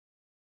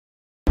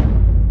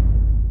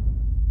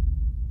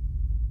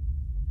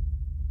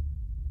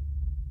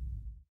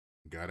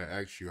gotta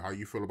ask you how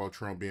you feel about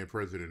Trump being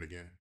president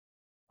again.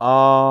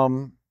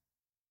 Um,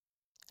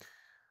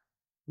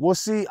 well,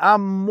 see,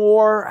 I'm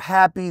more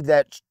happy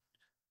that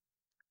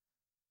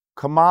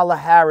Kamala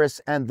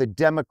Harris and the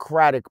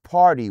Democratic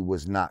Party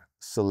was not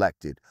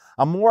selected.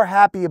 I'm more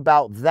happy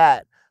about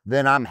that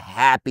than I'm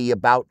happy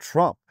about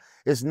Trump.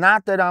 It's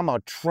not that I'm a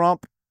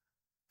Trump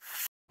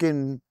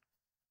fucking,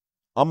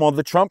 I'm on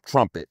the Trump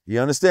trumpet.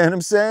 You understand what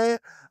I'm saying?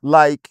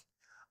 Like,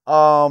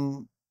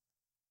 um,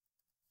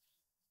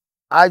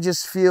 I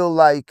just feel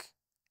like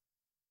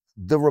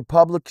the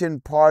Republican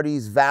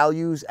Party's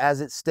values as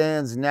it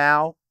stands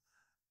now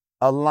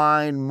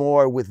align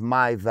more with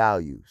my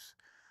values.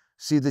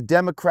 See, the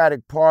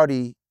Democratic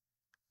Party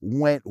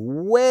went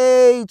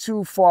way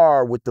too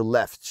far with the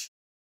left.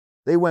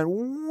 They went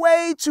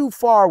way too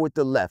far with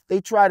the left.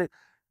 They tried to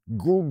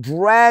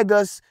drag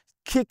us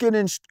kicking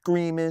and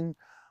screaming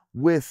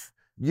with,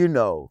 you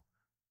know,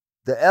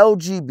 the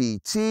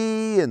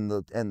LGBT and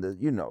the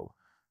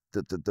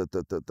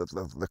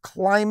the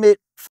climate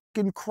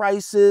fucking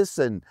crisis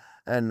and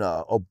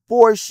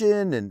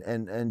abortion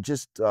and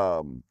just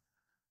all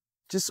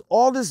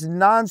this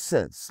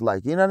nonsense,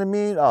 like, you know what I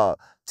mean?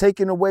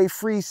 Taking away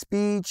free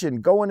speech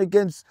and going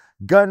against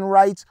gun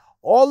rights,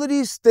 all of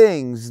these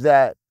things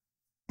that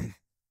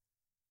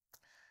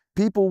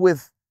people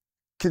with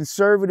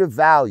conservative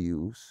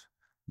values,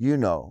 you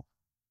know,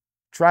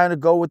 trying to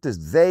go with this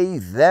they,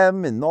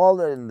 them, and all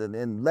that,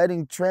 and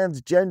letting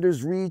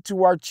transgenders read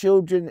to our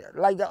children,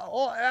 like,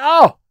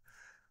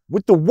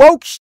 with the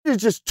woke shit is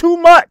just too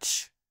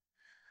much.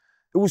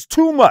 It was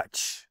too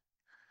much.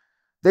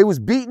 They was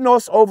beating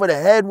us over the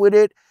head with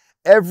it.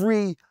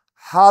 Every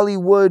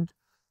Hollywood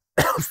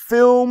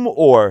film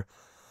or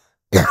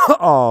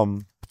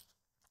whatchamacallit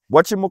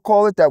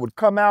that would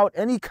come out,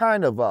 any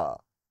kind of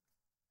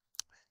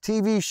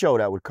TV show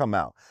that would come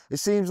out. It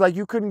seems like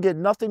you couldn't get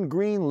nothing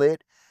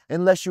greenlit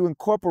unless you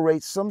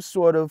incorporate some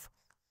sort of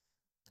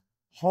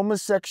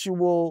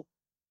homosexual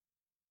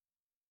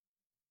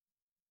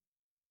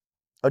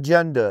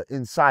agenda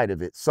inside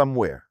of it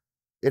somewhere.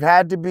 It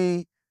had to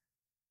be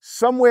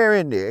somewhere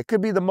in there. It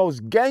could be the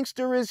most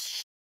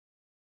gangsterist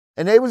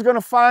and they was going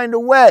to find a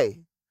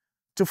way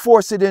to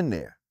force it in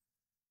there.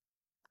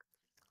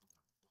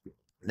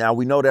 Now,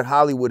 we know that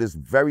Hollywood is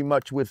very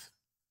much with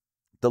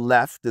the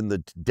left and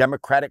the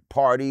Democratic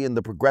Party and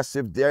the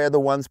progressive. They're the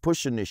ones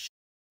pushing this shit.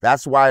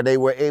 That's why they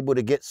were able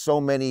to get so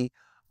many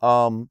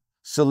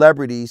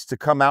celebrities to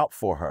come out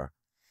for her,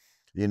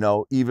 you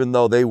know, even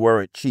though they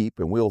weren't cheap,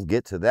 and we'll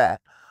get to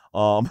that.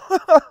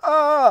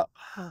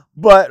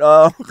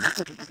 But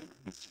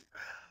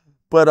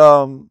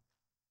but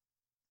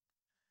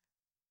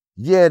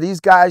yeah, these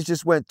guys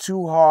just went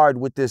too hard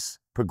with this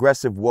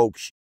progressive woke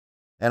shit.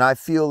 And I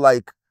feel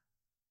like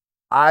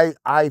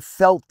I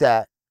felt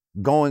that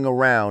going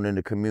around in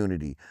the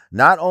community,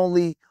 not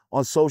only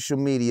on social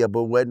media,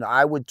 but when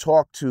I would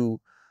talk to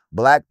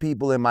black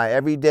people in my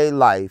everyday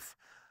life,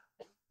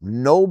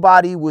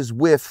 nobody was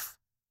with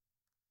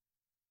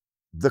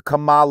the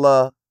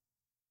Kamala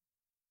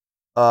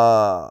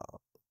uh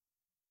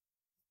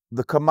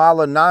the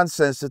Kamala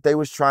nonsense that they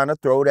was trying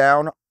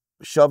to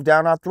shove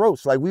down our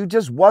throats. Like, we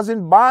just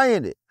wasn't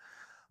buying it.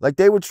 Like,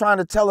 they were trying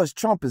to tell us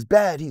Trump is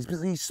bad.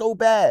 He's so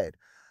bad.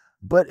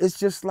 But it's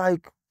just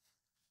like,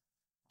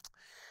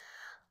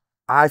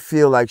 I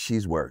feel like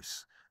she's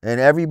worse. And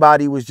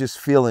everybody was just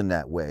feeling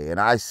that way. And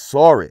I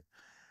saw it.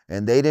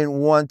 And they didn't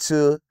want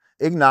to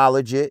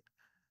acknowledge it.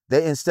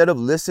 They, instead of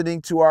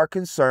listening to our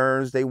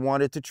concerns, they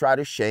wanted to try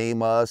to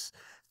shame us,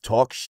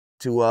 talk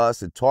to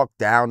us and talk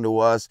down to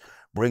us,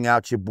 bring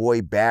out your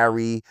boy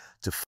Barry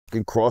to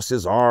fucking cross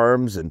his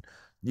arms and,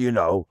 you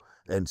know,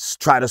 and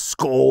try to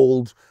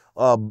scold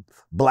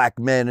black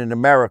men in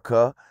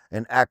America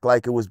and act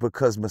like it was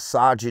because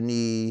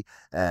misogyny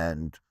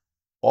and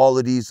all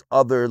of these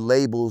other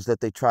labels that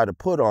they try to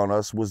put on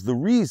us was the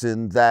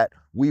reason that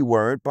we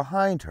weren't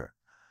behind her.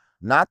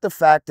 Not the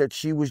fact that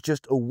she was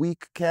just a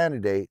weak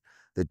candidate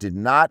that did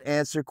not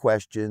answer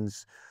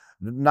questions,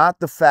 not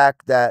the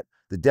fact that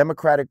the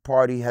Democratic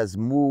Party has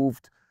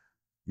moved,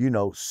 you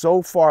know,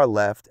 so far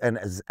left and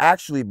has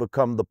actually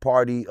become the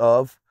party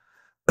of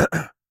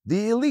the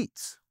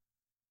elites.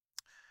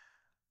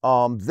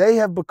 They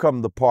have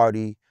become the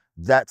party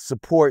that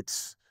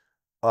supports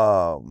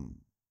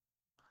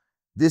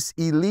this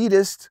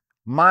elitist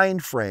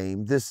mind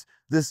frame, this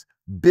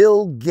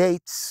Bill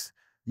Gates,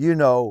 you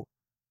know,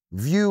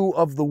 view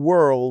of the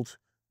world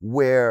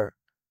where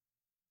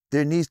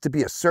there needs to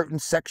be a certain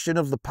section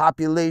of the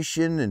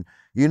population and,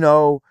 you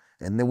know,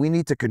 and then we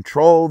need to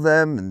control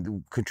them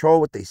and control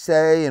what they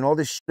say and all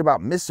this shit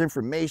about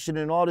misinformation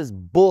and all this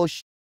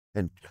bullshit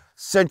and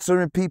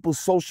censoring people's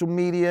social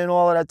media and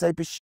all of that type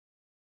of shit.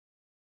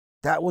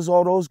 That was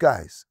all those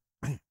guys.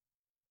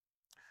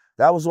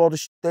 That was all the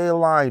shit they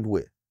aligned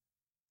with.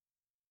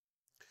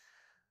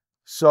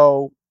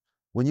 So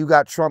when you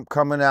got Trump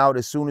coming out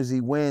as soon as he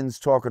wins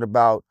talking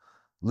about,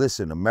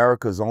 listen,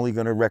 America's only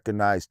going to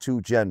recognize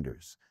two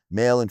genders,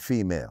 male and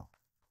female.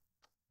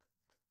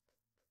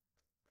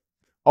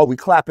 Oh, we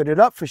clapping it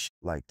up for shit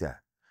like that.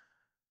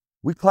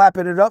 We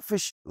clapping it up for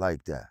shit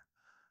like that.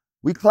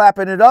 We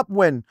clapping it up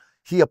when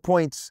he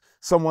appoints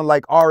someone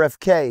like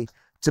RFK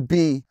to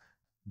be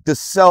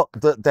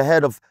the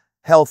head of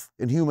Health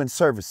and Human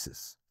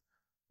Services.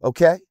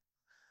 Okay?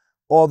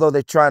 Although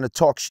they're trying to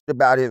talk shit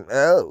about him.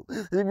 Oh,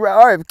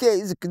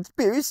 RFK is a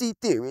conspiracy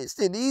theorist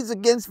and he's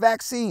against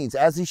vaccines,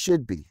 as he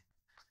should be.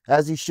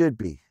 As he should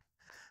be.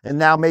 And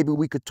now maybe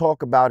we could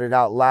talk about it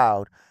out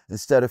loud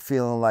instead of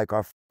feeling like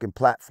our fucking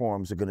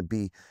platforms are going to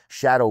be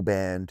shadow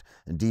banned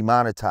and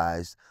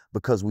demonetized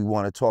because we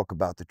want to talk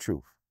about the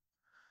truth.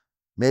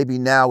 Maybe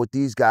now with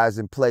these guys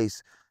in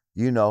place,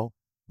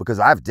 because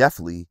I've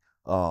definitely,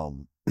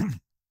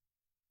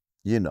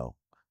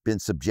 been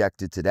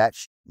subjected to that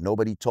shit.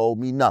 Nobody told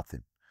me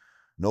nothing.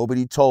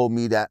 Nobody told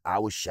me that I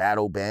was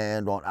shadow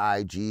banned on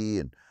IG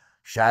and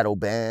shadow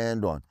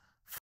banned on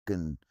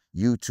fucking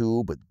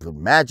YouTube, but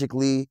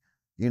magically,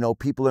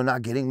 people are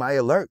not getting my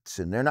alerts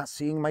and they're not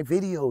seeing my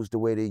videos the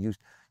way they used.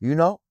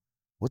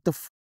 What the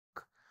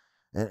fuck?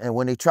 And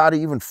when they try to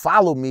even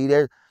follow me,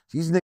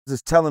 these niggas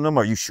is telling them,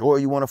 are you sure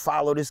you want to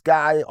follow this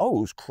guy? Oh,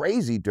 it was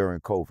crazy during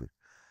COVID.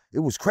 It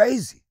was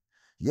crazy.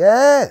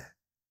 Yeah.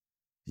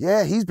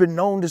 Yeah, he's been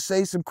known to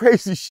say some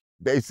crazy shit,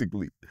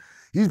 basically.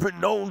 He's been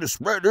known to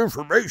spread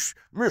information,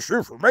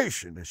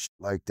 misinformation and shit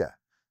like that.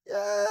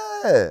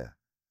 Yeah.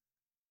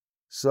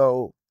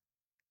 So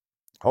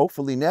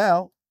hopefully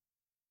now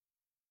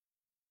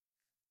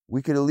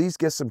we could at least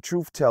get some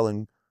truth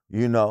telling,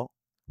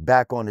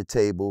 back on the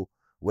table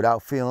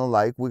without feeling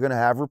like we're going to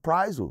have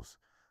reprisals.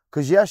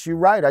 Because yes, you're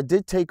right. I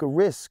did take a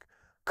risk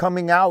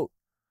coming out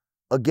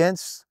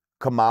against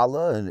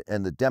Kamala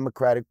and the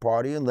Democratic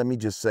Party. And let me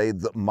just say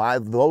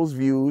those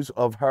views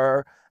of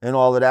her and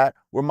all of that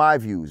were my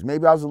views.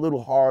 Maybe I was a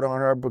little hard on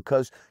her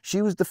because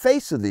she was the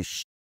face of this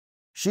shit.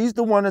 She's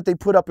the one that they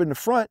put up in the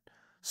front.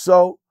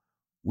 So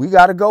we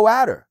got to go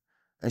at her.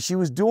 And she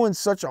was doing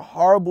such a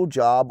horrible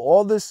job.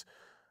 All this,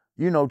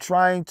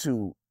 trying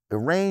to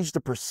arrange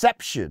the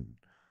perception,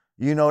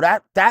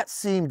 that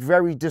seemed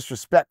very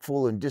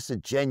disrespectful and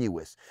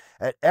disingenuous.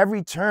 At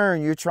every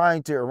turn, you're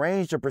trying to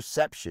arrange the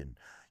perception.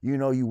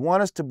 You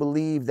want us to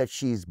believe that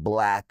she's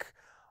black.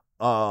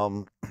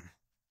 When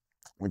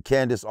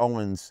Candace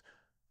Owens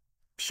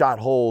shot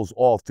holes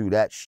all through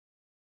that shit.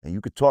 And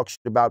you could talk shit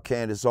about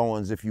Candace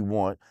Owens if you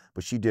want,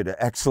 but she did an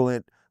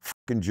excellent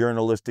fucking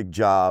journalistic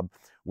job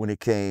when it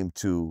came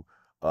to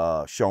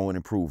showing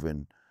and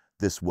proving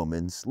this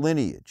woman's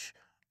lineage.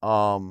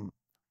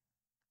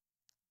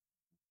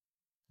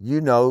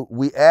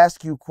 We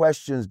ask you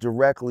questions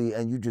directly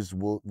and you just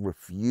will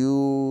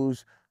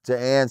refuse to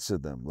answer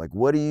them. Like,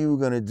 what are you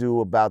going to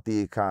do about the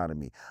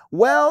economy?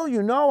 Well,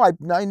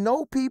 I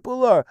know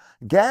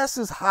gas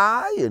is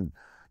high and,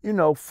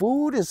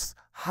 food is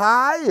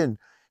high and,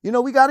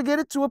 we got to get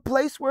it to a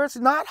place where it's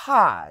not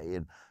high.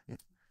 And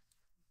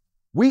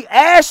we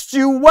asked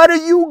you, what are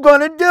you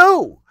going to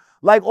do?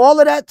 Like all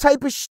of that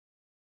type of shit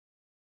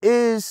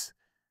is,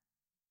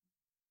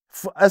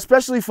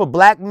 especially for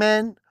black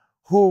men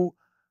who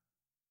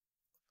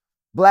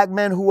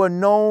are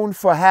known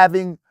for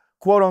having,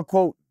 quote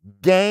unquote,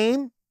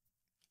 game.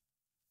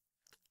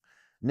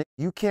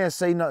 You can't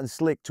say nothing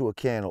slick to a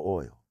can of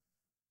oil.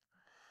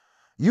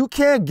 You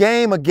can't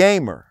game a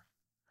gamer,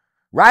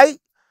 right?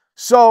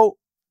 So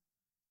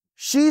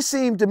she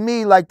seemed to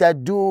me like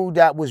that dude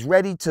that was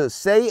ready to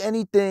say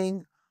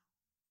anything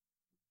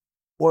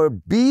or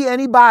be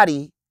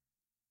anybody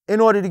in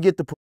order to get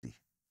the pussy.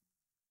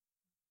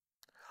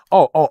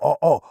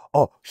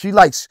 Oh. She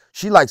likes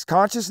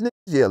consciousness.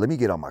 Yeah, let me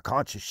get on my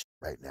conscious shit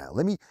right now.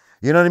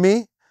 You know what I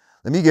mean?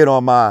 Let me get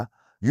on my,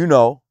 I'm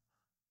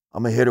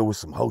gonna hit her with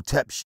some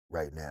hotep shit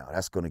right now.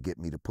 That's gonna get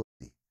me the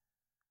pussy.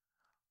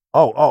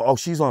 Oh,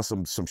 she's on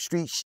some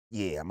street shit.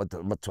 Yeah, I'm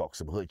gonna talk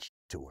some hood shit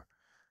to her.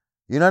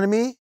 You know what I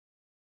mean?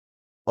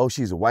 Oh,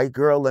 she's a white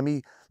girl. Let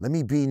me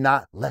be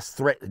not less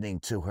threatening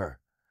to her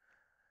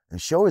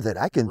and show her that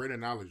I can. Great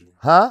analogy.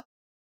 Huh?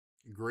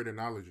 Great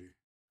analogy.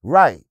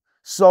 Right.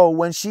 So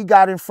when she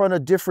got in front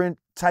of different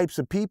types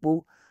of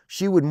people,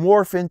 she would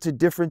morph into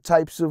different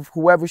types of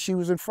whoever she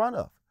was in front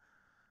of.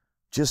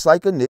 Just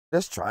like a nigga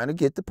that's trying to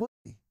get the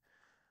pussy.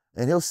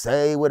 And he'll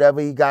say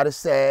whatever he got to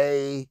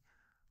say.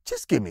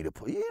 Just give me the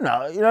pussy. You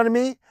know what I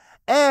mean?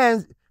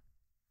 And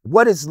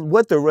what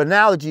the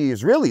analogy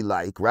is really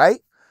like,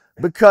 right?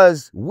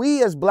 Because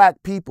we as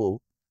black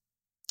people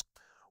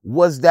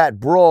was that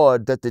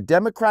broad that the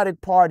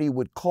Democratic Party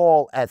would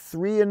call at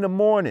 3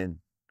 a.m.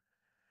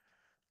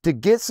 to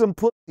get some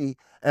pussy,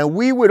 and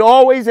we would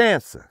always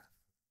answer.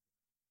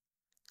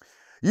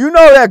 You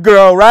know that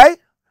girl, right?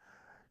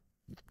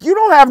 You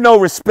don't have no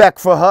respect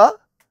for her.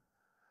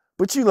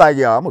 But you like,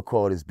 yo, I'm gonna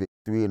call this bitch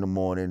 3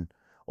 a.m.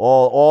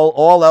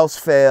 All else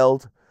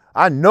failed.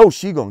 I know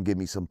she gonna give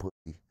me some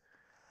pussy.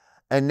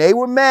 And they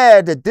were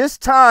mad that this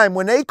time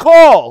when they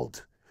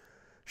called,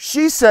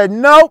 she said,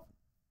 nope,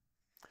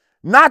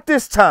 not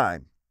this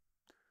time.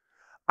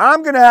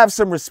 I'm gonna have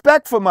some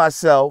respect for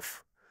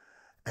myself,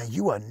 and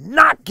you are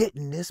not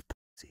getting this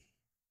pussy.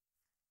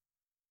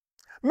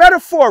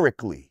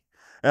 Metaphorically.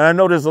 And I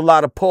know there's a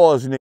lot of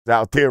pause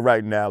out there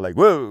right now, like,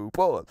 whoa,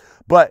 pause.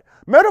 But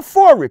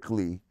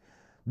metaphorically,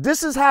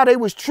 this is how they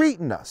was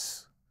treating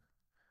us.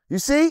 You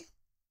see?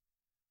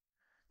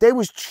 They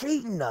was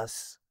treating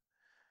us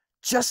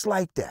just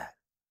like that.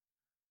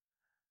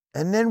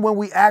 And then when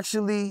we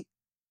actually,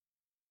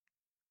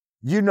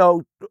 you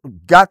know,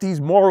 got these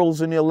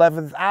morals in the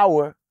 11th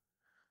hour,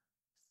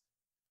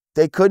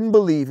 they couldn't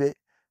believe it,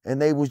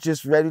 and they was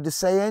just ready to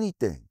say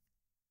anything.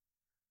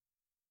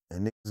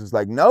 And it was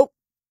like, nope,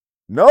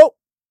 nope,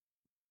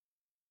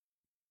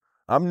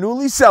 I'm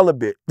newly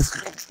celibate.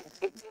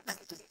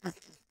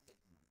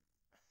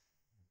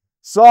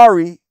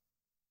 Sorry.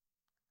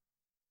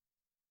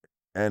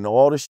 And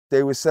all the shit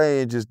they were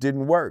saying just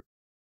didn't work.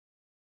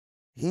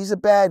 He's a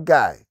bad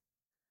guy.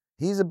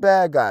 He's a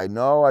bad guy.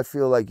 No, I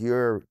feel like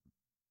your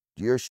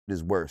shit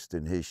is worse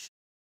than his shit.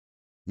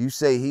 You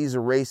say he's a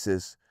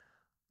racist,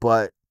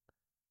 but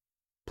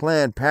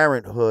Planned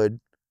Parenthood,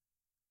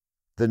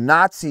 the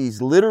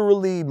Nazis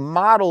literally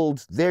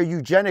modeled their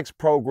eugenics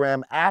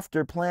program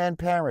after Planned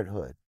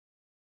Parenthood.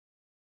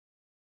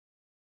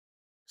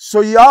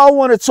 So y'all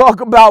want to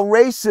talk about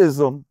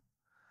racism,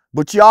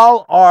 but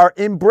y'all are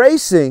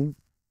embracing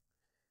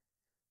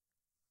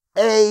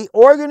a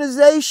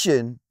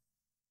organization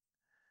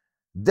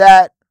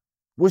that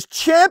was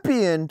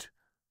championed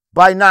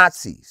by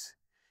Nazis.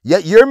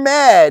 Yet you're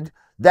mad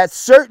that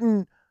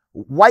certain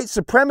white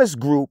supremacist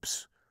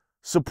groups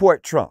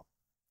support Trump.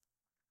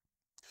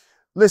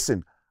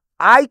 Listen,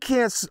 I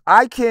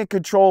can't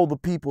control the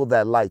people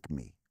that like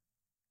me.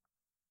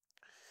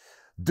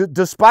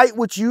 Despite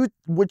what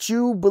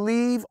you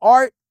believe,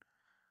 Art,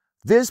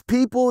 there's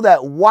people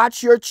that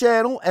watch your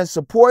channel and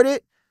support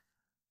it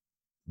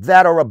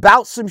that are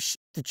about some shit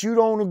that you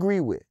don't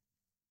agree with.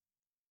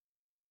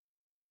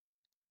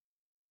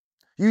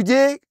 You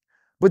dig?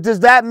 But does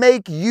that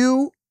make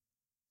you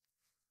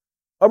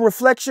a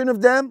reflection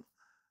of them?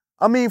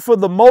 I mean, for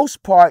the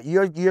most part,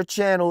 your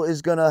channel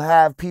is gonna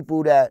have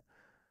people that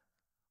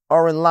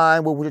are in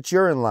line with what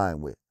you're in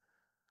line with.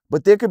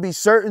 But there could be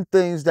certain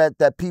things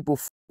that people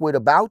f with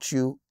about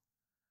you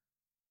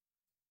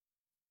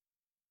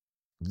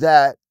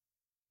that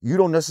you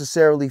don't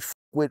necessarily f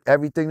with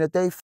everything that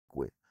they f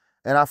with.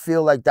 And I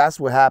feel like that's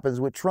what happens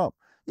with Trump.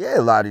 Yeah,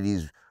 a lot of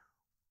these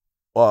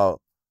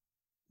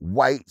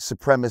white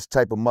supremacist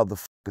type of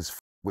motherfuckers f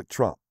with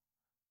Trump.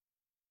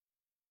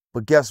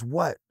 But guess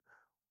what?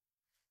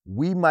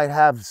 We might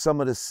have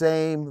some of the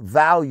same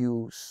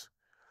values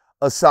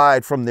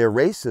aside from their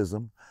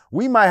racism.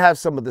 We might have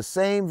some of the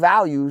same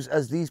values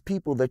as these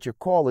people that you're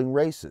calling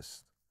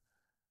racist.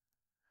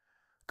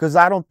 Because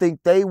I don't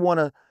think they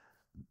want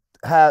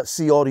to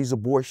see all these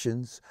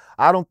abortions.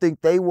 I don't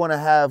think they want to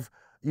have,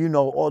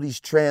 all these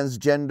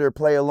transgender,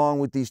 play along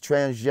with these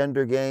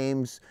transgender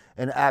games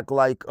and act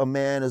like a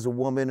man is a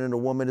woman and a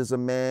woman is a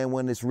man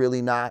when it's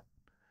really not.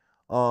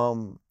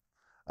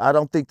 I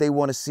don't think they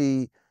want to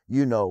see,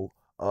 dick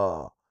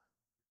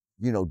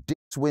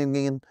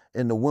swinging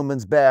in the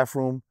women's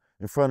bathroom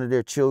in front of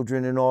their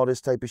children and all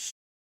this type of shit,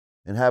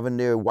 and having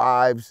their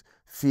wives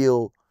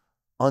feel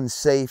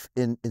unsafe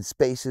in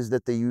spaces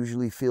that they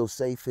usually feel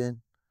safe in.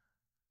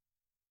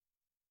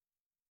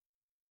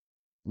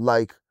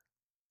 Like,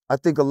 I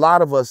think a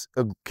lot of us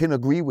can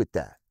agree with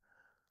that.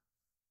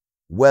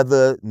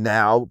 But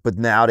now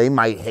they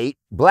might hate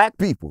black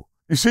people.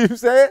 You see what I'm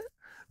saying?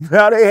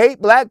 Now they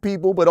hate black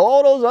people, but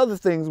all those other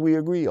things we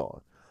agree on.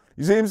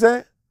 You see what I'm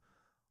saying?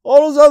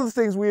 All those other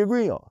things we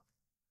agree on.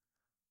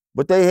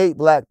 But they hate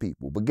black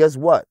people. But guess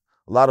what?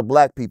 A lot of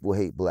black people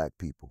hate black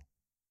people.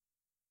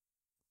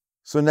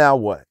 So now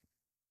what?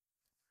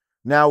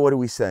 Now what are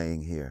we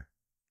saying here?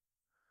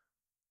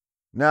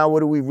 Now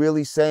what are we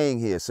really saying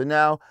here? So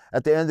now,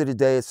 at the end of the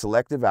day, it's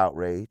selective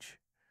outrage.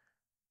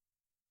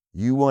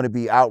 You want to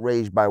be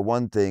outraged by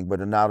one thing, but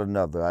not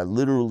another. I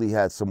literally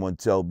had someone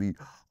tell me,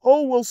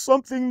 oh, well,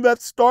 something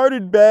that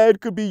started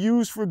bad could be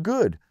used for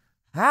good.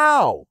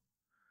 How?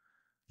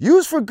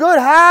 Used for good?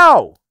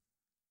 How?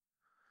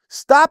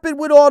 Stop it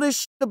with all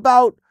this shit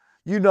about,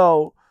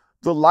 the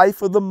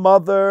life of the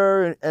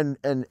mother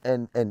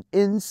and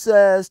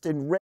incest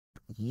and rape.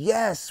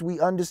 Yes, we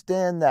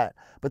understand that.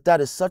 But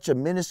that is such a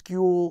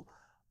minuscule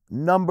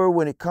number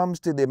when it comes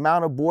to the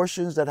amount of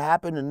abortions that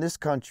happen in this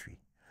country.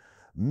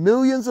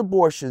 Millions of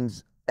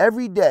abortions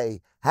every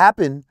day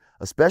happen,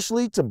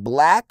 especially to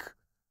black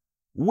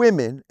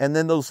women, and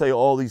then they'll say,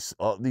 all these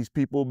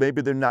people,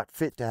 maybe they're not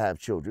fit to have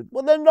children.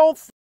 Well, then don't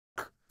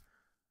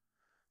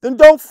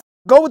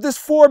go with this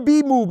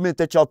 4B movement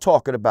that y'all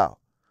talking about.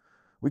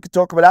 We could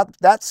talk about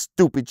that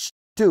stupid shit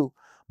too,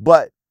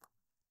 but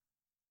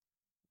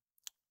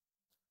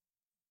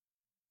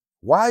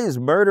why is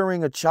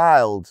murdering a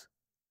child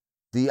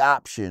the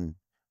option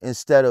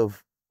instead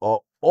of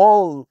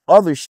all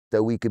other shit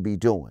that we could be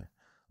doing?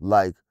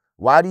 Like,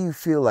 why do you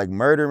feel like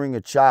murdering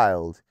a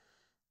child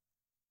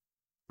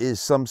is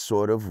some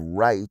sort of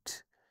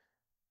right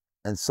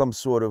and some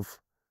sort of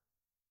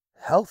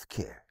health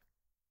care?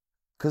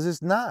 Because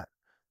it's not.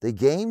 They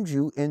gamed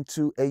you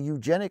into a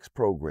eugenics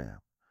program.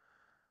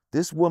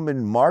 This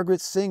woman,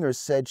 Margaret Singer,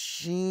 said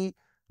she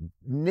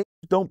Niggas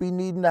don't be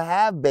needing to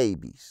have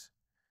babies.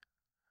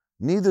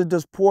 Neither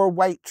does poor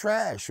white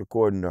trash,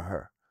 according to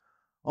her.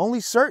 Only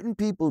certain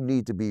people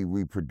need to be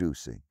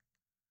reproducing.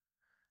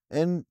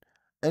 And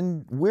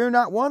we're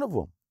not one of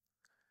them.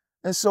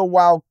 And so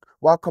while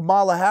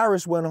Kamala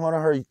Harris went on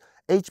her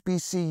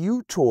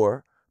HBCU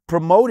tour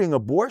promoting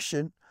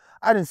abortion,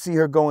 I didn't see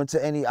her going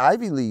to any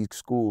Ivy League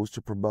schools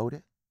to promote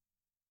it.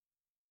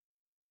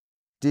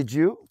 Did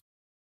you?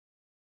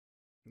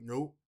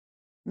 Nope.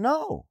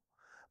 No,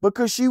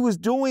 because she was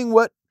doing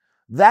what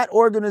that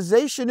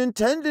organization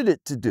intended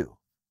it to do,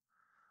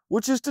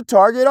 which is to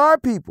target our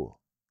people.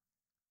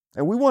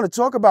 And we want to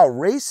talk about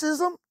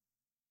racism?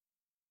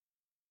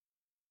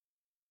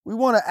 We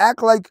want to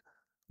act like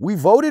we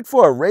voted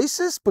for a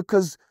racist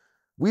because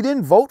we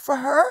didn't vote for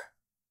her?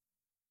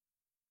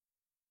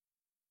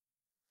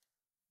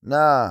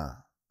 Nah,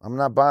 I'm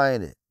not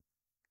buying it.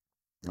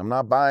 I'm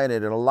not buying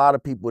it, and a lot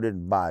of people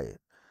didn't buy it.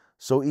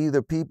 So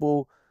either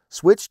people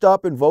switched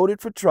up and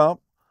voted for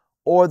Trump,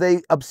 or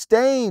they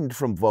abstained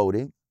from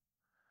voting,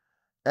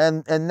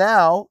 and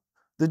now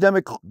the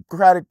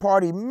Democratic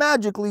Party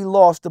magically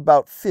lost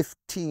about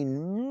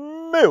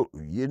 15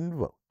 million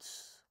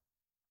votes.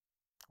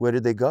 Where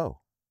did they go?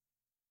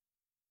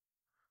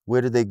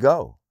 Where did they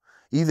go?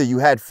 Either you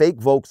had fake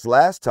votes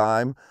last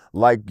time,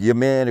 like your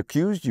man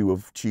accused you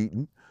of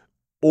cheating,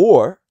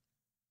 or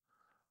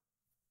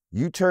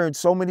you turned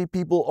so many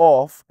people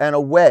off and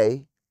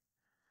away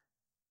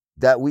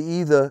that we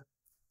either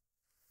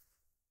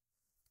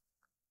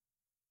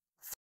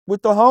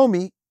with the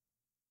homie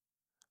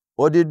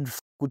or didn't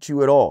with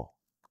you at all.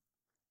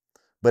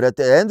 But at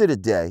the end of the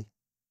day,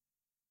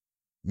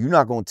 you're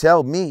not going to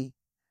tell me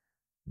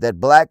that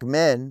black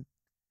men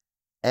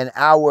and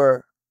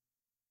our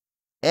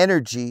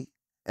energy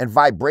and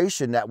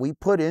vibration that we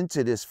put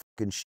into this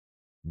fucking shit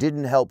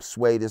didn't help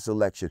sway this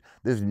election.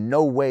 There's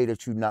no way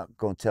that you're not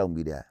going to tell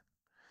me that.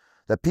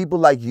 That people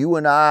like you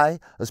and I,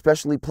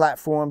 especially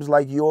platforms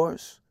like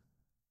yours,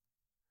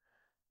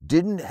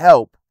 didn't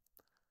help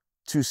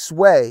to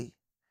sway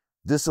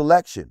this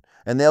election.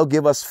 And they'll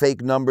give us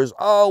fake numbers.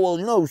 Oh, well,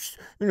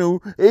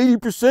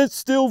 80%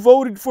 still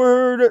voted for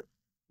her.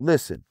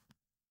 Listen,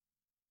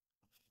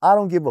 I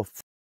don't give a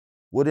f.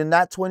 Within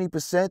that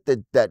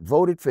 20% that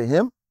voted for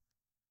him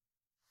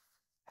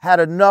had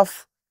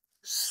enough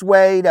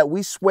sway that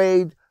we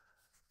swayed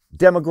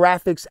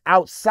demographics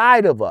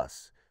outside of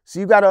us. So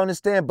you got to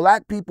understand,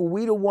 black people,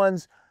 we the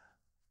ones,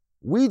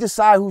 we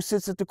decide who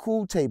sits at the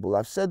cool table.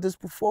 I've said this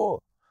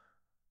before.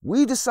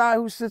 We decide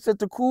who sits at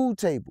the cool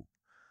table.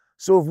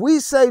 So if we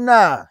say,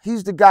 nah,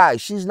 he's the guy,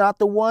 she's not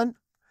the one,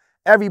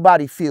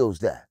 everybody feels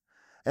that.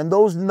 And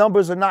those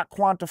numbers are not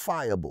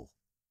quantifiable.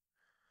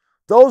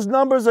 Those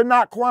numbers are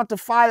not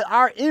quantifiable.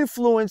 Our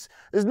influence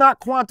is not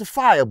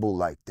quantifiable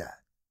like that.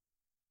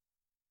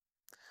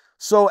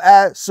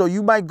 So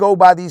you might go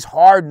by these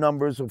hard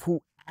numbers of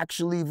who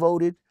actually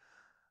voted,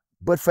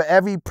 but for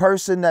every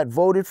person that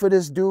voted for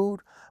this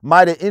dude,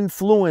 might have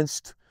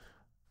influenced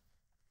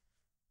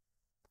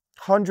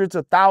hundreds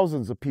of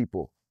thousands of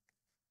people.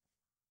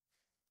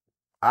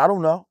 I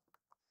don't know.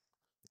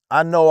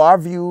 I know our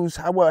views.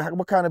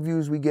 What kind of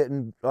views we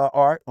getting,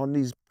 Art, on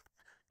these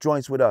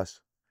joints with us?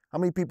 How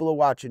many people are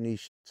watching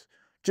these shits?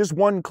 Just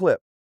one clip.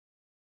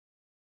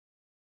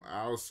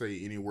 I'll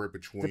say anywhere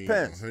between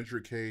Depends.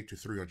 100K to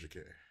 300K.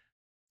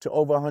 To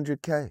over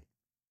 100K.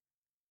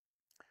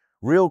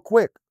 Real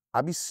quick.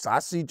 I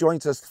see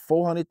joints that's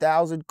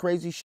 400,000,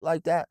 crazy shit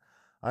like that.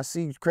 I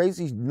see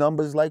crazy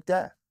numbers like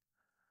that.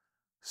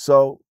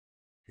 So.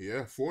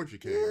 Yeah,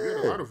 400K. We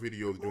had a lot of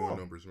videos doing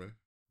numbers, man.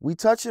 We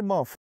touching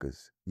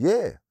motherfuckers.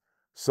 Yeah.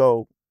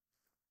 So,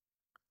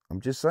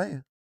 I'm just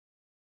saying.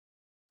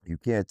 You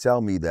can't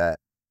tell me that,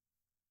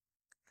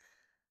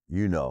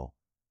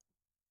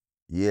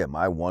 yeah,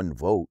 my one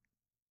vote,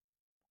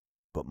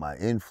 but my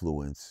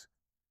influence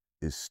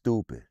is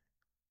stupid.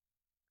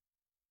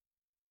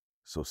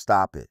 So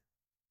stop it.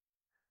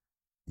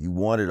 You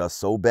wanted us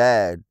so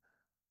bad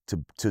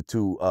to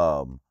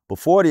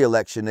before the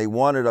election, they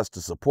wanted us to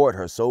support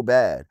her so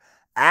bad.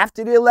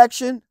 After the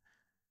election,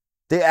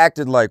 they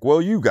acted like, well,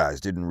 you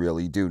guys didn't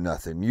really do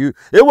nothing.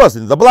 It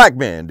wasn't, the black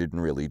man didn't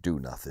really do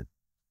nothing.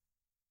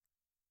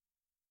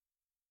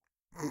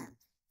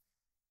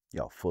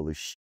 Y'all full of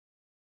shit.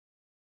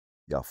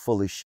 Y'all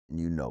full of shit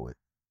and you know it.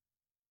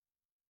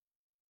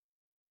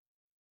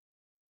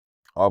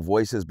 Our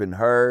voice has been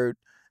heard,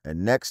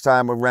 and next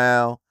time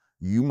around,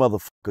 you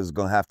motherfuckers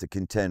gonna have to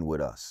contend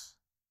with us.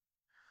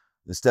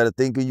 Instead of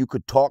thinking you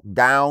could talk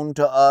down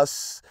to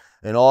us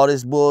and all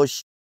this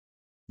bullshit,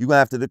 you're gonna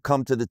have to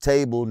come to the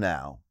table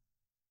now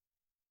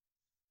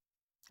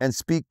and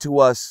speak to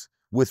us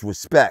with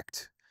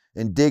respect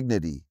and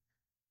dignity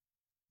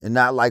and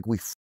not like we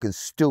fucking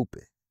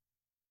stupid.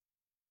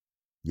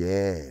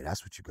 Yeah,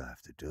 that's what you're gonna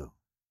have to do.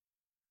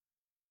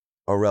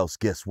 Or else,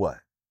 guess what?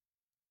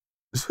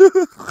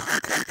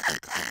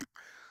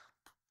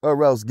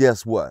 Or else,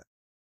 guess what?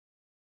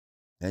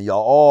 And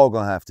y'all all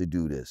gonna have to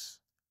do this.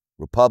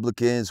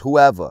 Republicans,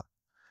 whoever,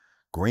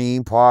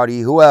 Green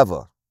Party,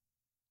 whoever.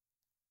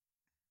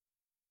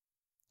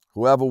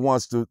 Whoever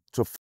wants to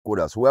fuck with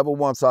us, whoever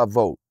wants our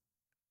vote,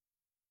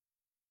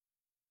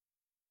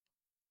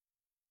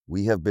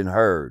 we have been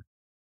heard.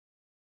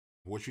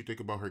 What you think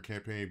about her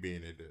campaign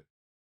being in there?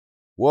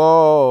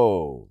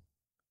 Whoa,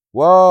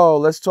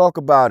 let's talk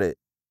about it.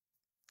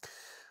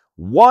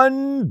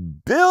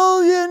 $1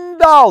 billion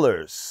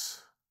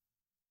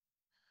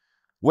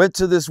went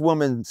to this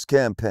woman's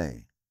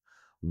campaign.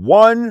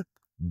 $1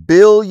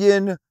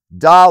 billion.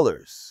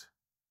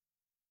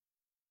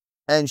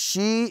 And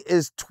she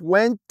is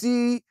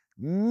 $20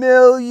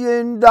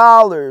 million in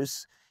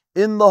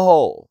the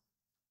hole.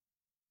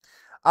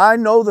 I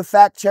know the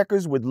fact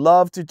checkers would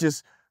love to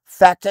just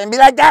fact check and be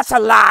like, that's a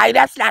lie,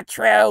 that's not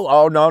true.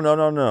 Oh,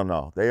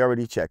 no. They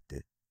already checked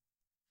it.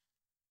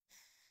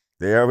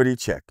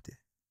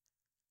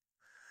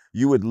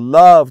 You would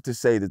love to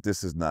say that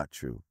this is not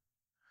true.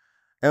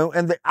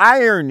 And the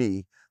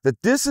irony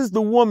that this is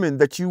the woman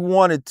that you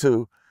wanted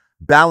to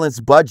balance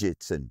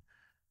budgets and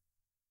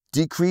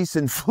decrease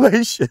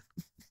inflation.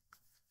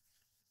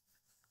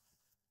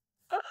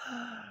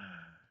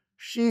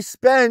 She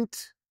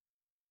spent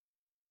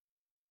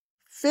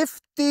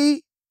 $50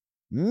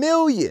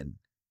 million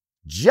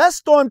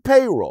just on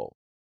payroll.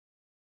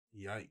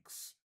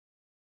 Yikes.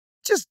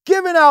 Just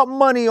giving out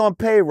money on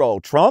payroll.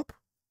 Trump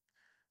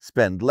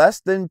spend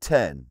less than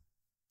 10.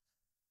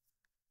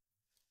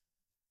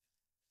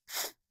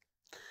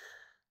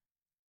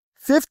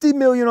 $50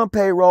 million on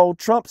payroll.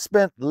 Trump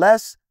spent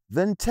less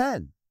than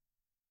 10.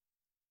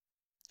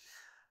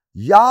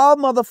 Y'all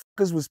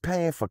motherfuckers was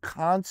paying for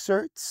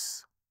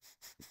concerts.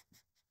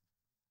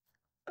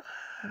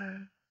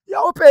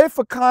 Y'all were paying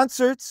for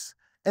concerts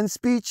and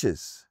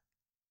speeches.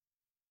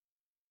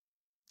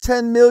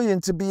 $10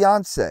 million to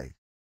Beyonce.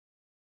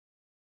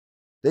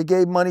 They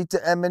gave money to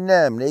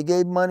Eminem. They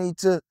gave money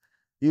to,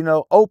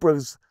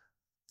 Oprah's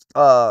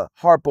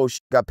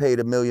Harpo got paid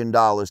 $1 million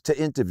to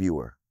interview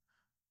her.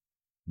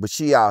 But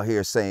she out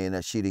here saying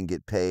that she didn't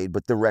get paid,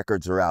 but the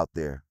records are out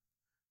there.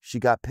 She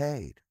got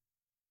paid.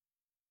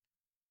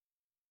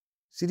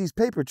 See, these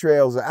paper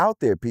trails are out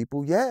there,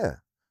 people. Yeah,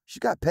 she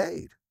got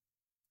paid.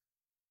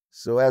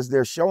 So as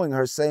they're showing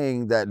her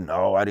saying that,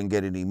 no, I didn't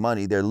get any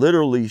money, they're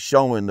literally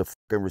showing the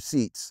fucking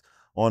receipts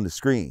on the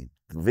screen.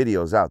 The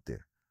video's out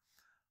there.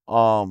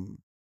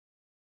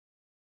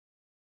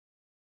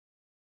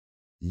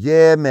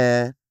 Yeah,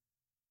 man.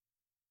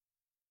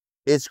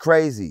 It's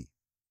crazy.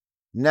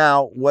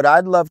 Now, what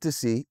I'd love to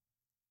see,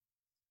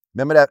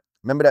 remember that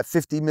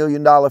 $50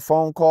 million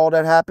phone call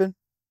that happened?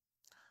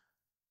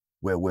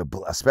 Where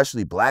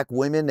especially black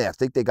women, I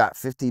think they got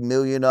 50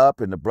 million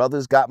up and the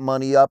brothers got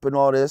money up and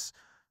all this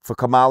for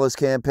Kamala's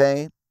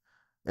campaign.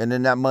 And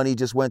then that money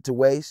just went to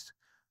waste.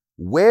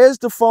 Where's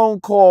the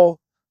phone call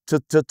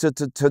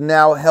to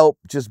now help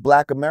just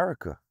black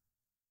America?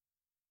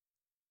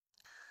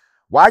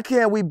 Why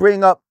can't we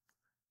drum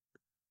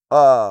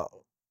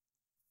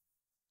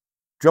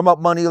up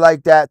money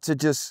like that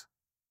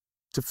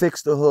to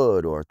fix the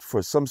hood or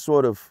for some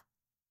sort of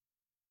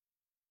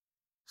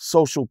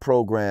social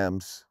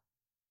programs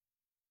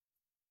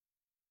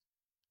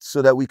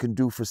so that we can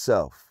do for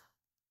self?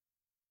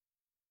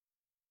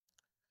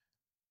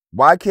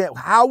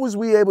 How was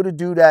we able to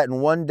do that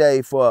in one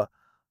day for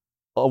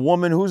a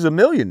woman who's a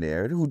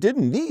millionaire, who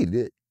didn't need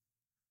it,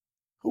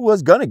 who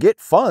was going to get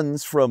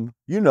funds from,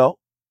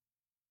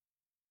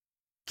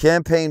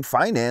 campaign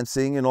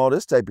financing and all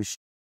this type of shit?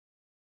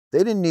 They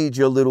didn't need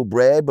your little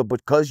bread, but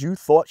because you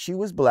thought she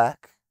was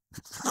black,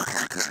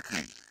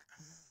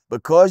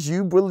 because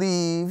you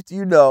believed,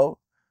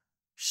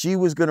 she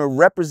was going to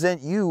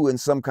represent you in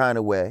some kind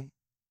of way,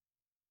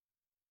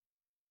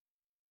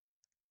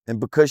 and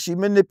because she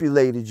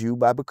manipulated you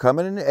by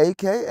becoming an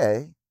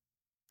AKA,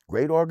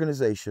 great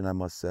organization, I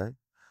must say.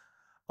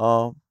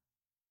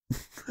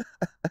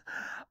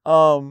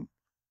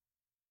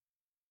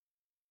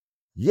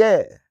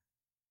 Yeah,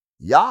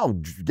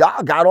 y'all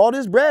got all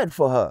this bread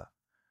for her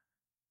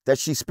that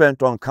she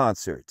spent on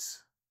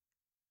concerts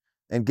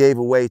and gave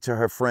away to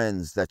her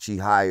friends that she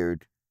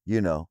hired,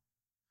 and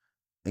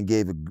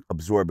gave an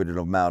absorbent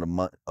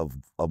amount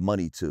of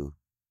money to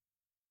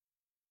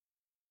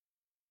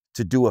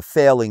do a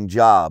failing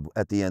job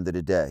at the end of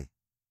the day,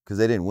 because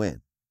they didn't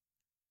win.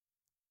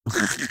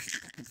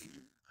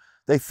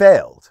 They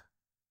failed.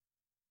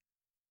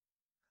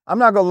 I'm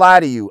not gonna lie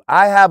to you.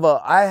 I have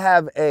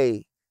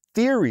a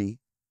theory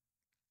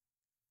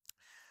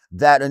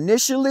that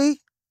initially,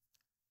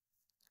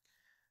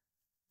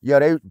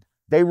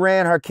 they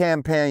ran her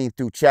campaign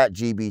through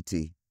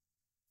ChatGPT.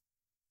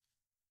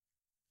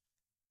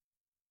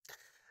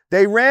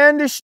 They ran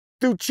this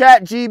through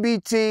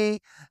ChatGPT,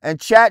 and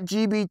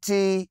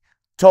ChatGPT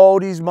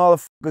told these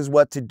motherfuckers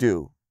what to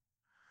do.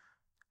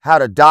 How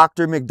to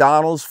doctor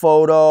McDonald's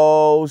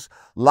photos,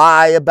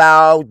 lie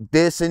about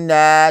this and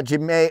that,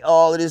 Jamar,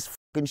 all of this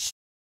fucking shit.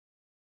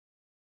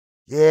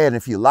 Yeah, and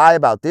if you lie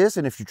about this,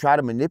 and if you try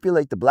to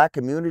manipulate the black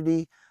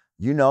community,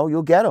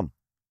 you'll get them.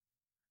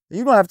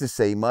 You don't have to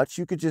say much.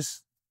 You could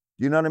just,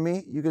 you know what I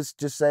mean? You could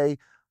just say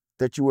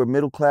that you were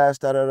middle class,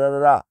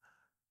 da-da-da-da-da.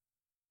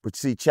 But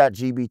see,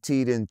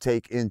 ChatGPT didn't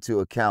take into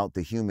account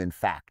the human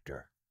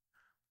factor.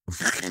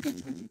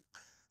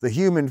 The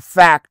human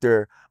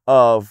factor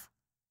of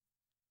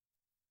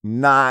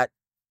not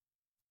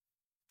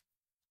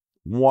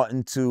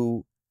wanting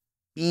to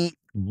eat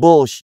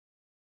bullshit.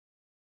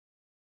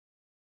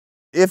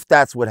 If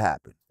that's what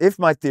happened, if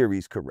my theory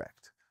is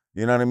correct,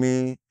 you know what I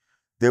mean?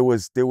 There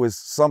was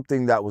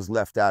something that was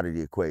left out of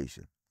the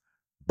equation.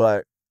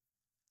 But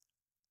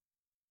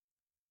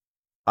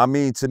I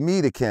mean, to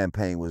me, the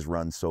campaign was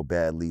run so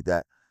badly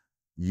that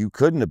you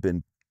couldn't have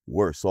been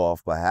worse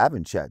off by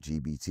having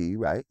ChatGPT,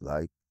 right?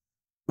 Like,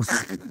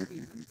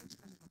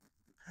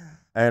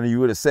 and you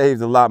would have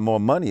saved a lot more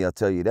money, I'll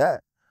tell you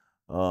that.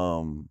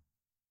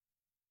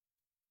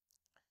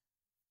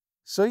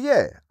 So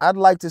yeah, I'd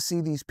like to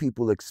see these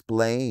people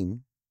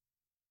explain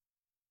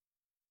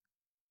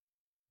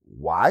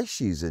why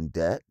she's in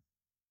debt,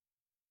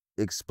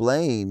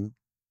 explain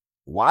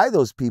why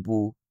those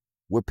people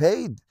were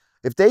paid.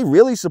 If they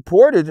really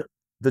supported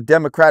the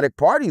Democratic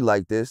Party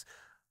like this,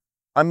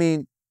 I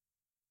mean,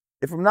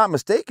 if I'm not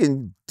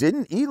mistaken,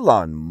 didn't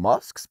Elon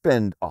Musk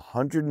spend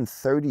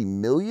 $130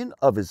 million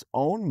of his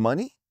own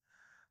money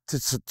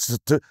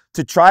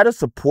to try to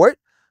support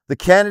the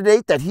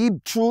candidate that he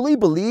truly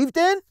believed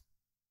in?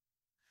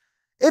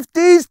 If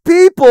these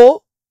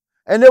people,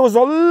 and there was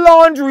a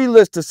laundry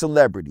list of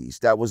celebrities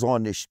that was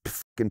on this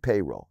fucking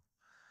payroll,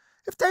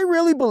 if they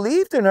really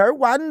believed in her,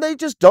 why didn't they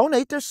just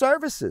donate their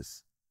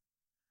services?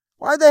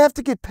 Why do they have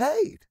to get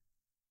paid?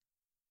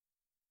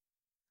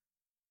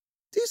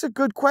 These are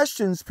good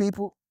questions,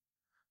 people.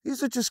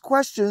 These are just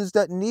questions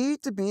that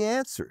need to be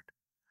answered.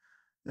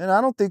 And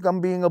I don't think I'm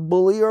being a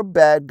bully or a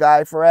bad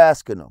guy for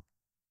asking them.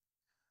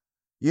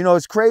 You know,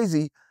 it's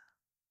crazy.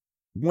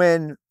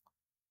 When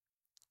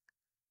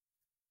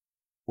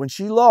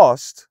she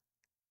lost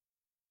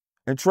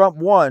and Trump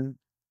won,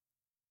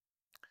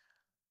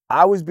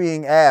 I was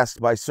being asked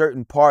by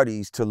certain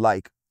parties to,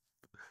 like,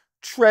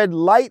 tread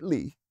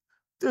lightly.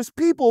 There's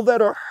people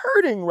that are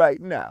hurting right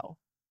now.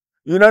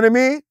 You know what I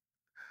mean?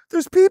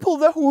 There's people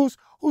that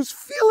whose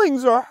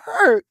feelings are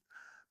hurt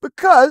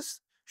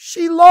because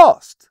she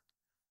lost.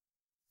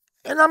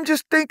 And I'm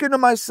just thinking to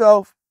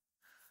myself,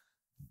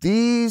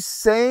 these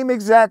same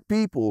exact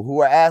people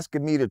who are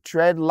asking me to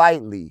tread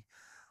lightly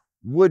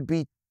would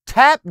be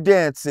tap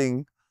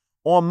dancing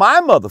on my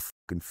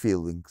motherfucking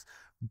feelings,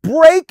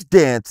 break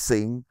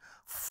dancing,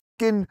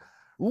 fucking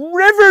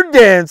river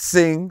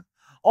dancing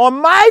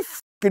on my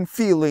fucking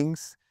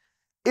feelings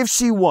if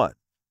she won.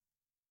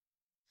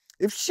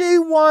 If she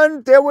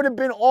won, there would have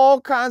been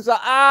all kinds of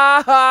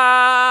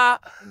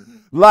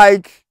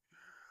like,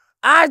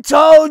 I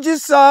told you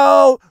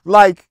so.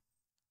 Like,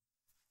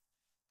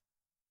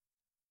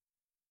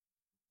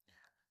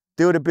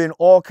 there would have been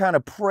all kind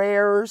of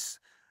prayers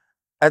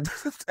at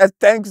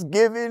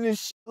Thanksgiving and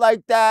shit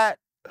like that.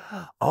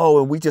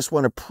 Oh, and we just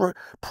want to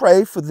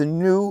pray for the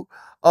new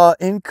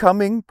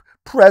incoming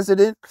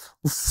president.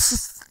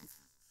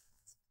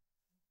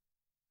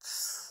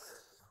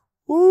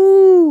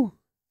 Woo!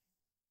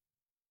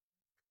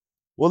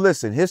 Well,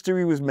 listen,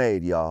 history was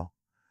made, y'all.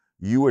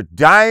 You were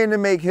dying to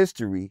make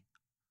history.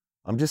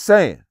 I'm just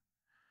saying.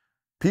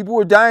 People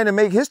were dying to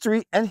make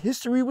history, and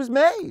history was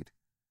made.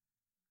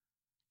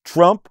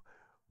 Trump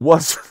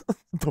was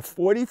the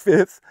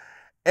 45th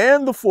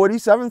and the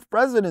 47th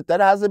president.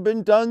 That hasn't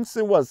been done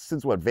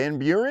since what, Van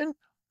Buren?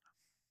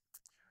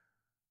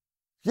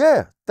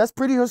 Yeah, that's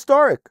pretty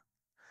historic.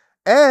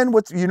 And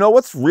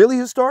what's really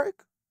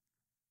historic?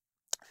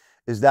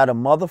 Is that a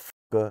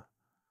motherfucker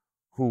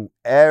who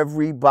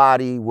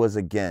everybody was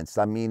against.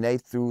 I mean, they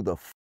threw the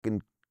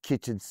fucking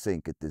kitchen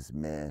sink at this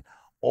man.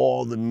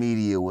 All the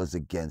media was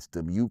against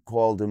him. You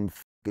called him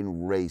fucking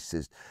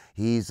racist.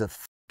 He's a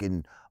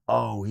fucking,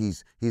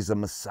 he's a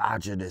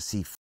misogynist.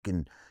 He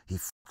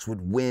fucks with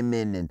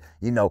women, and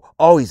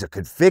he's a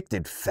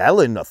convicted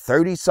felon, a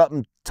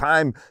 30-something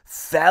time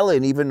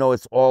felon, even though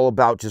it's all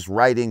about just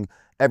writing.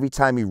 Every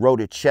time he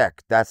wrote a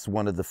check, that's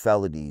one of the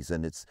felonies.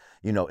 And it's,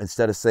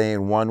 instead of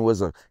saying one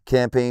was a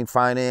campaign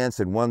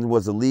finance and one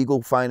was a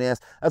legal finance,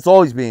 that's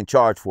all he's being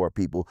charged for,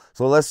 people.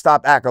 So let's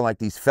stop acting like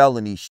these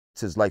felony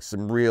shits is like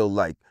some real,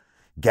 like,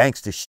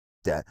 gangster shit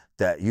that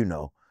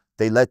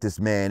they let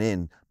this man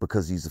in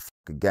because he's a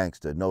fucking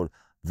gangster. No,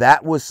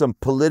 that was some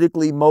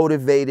politically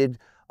motivated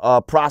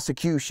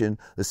prosecution,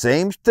 the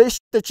same shit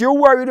that you're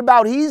worried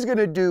about he's going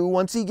to do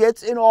once he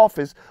gets in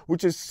office,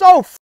 which is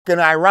so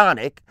fucking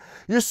ironic.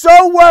 You're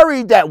so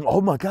worried that,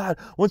 oh my God,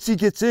 once he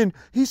gets in,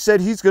 he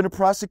said he's going to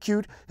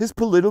prosecute his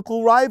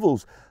political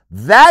rivals.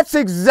 That's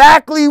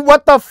exactly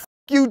what the fuck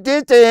you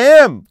did to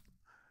him.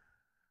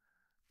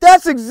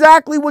 That's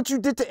exactly what you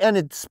did to, and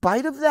in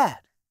spite of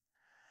that,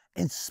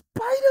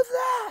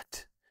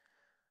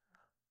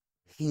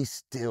 he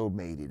still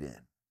made it in.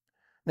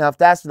 Now, if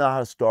that's not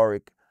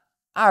historic,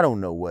 I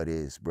don't know what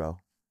is, bro.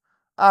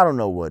 I don't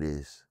know what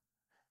is.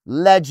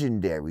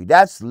 Legendary.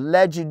 That's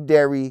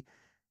legendary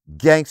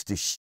gangster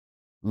shit.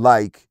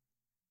 Like,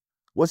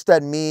 what's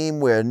that meme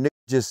where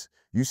just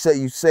you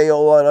say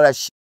all that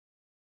shit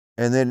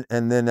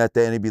And then at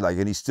the end he'd be like,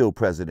 and he's still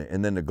president.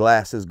 And then the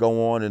glasses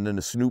go on, and then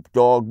the Snoop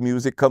Dogg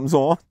music comes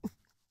on.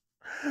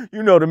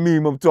 You know the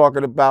meme I'm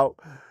talking about.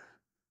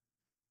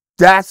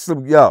 That's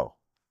some yo.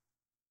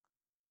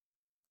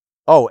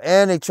 Oh,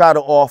 and they try to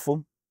off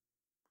him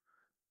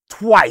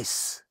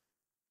twice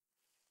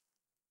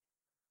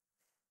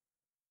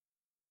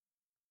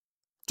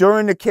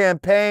during the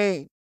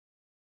campaign.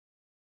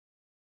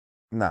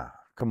 Nah,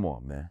 come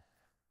on, man.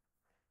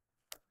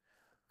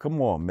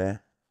 Come on, man.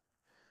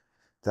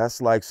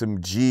 That's like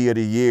some G of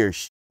the year.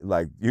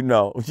 Like,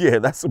 yeah,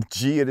 that's some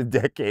G of the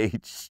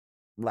decade.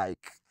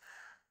 Like,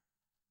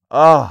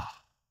 ah.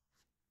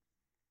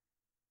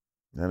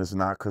 And it's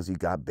not because he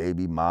got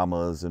baby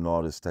mamas and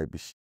all this type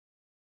of shit.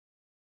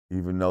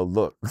 Even though,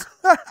 look,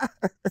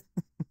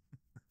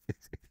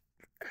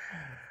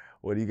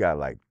 what do you got?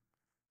 Like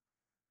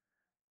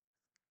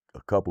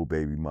a couple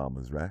baby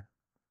mamas, right?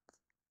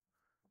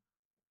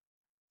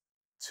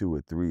 2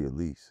 or 3 at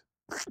least.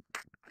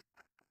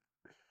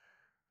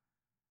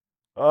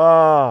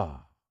 Oh,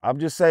 I'm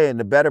just saying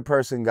the better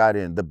person got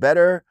in. The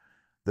better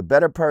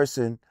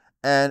person.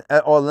 And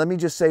or let me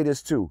just say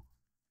this too.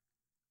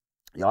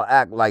 Y'all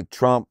act like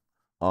Trump.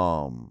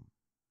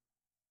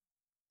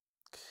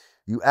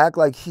 You act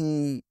like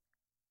he.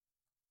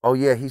 Oh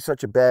yeah, he's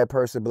such a bad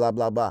person. Blah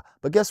blah blah.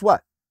 But guess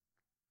what?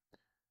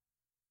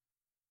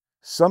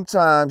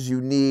 Sometimes you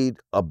need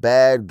a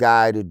bad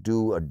guy to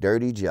do a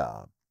dirty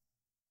job.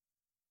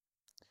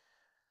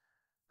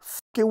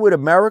 Fucking with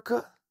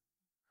America,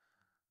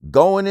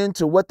 going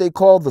into what they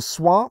call the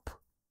swamp.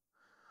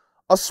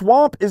 A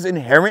swamp is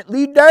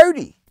inherently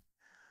dirty.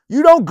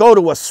 You don't go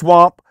to a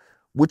swamp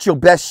with your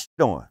best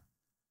shit on.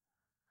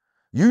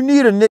 You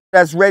need a nigga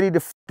that's ready to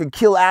fucking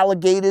kill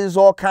alligators,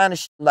 all kind of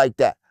shit like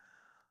that.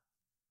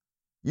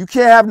 You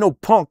can't have no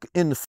punk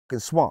in the fucking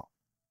swamp.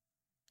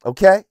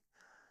 Okay?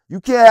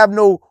 You can't have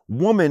no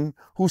woman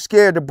who's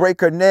scared to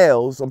break her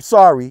nails, I'm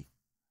sorry,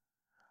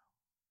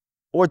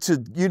 or to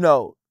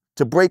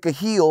break a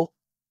heel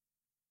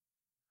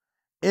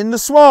in the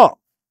swamp.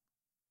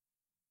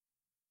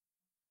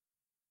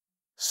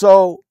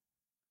 So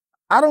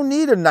I don't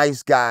need a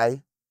nice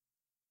guy.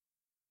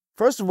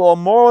 First of all,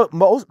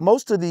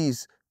 most of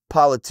these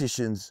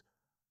politicians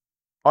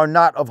are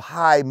not of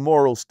high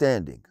moral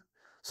standing.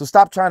 So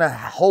stop trying to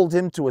hold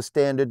him to a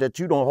standard that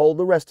you don't hold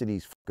the rest of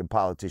these fucking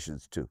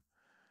politicians to.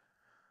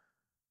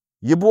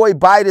 Your boy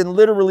Biden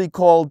literally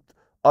called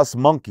us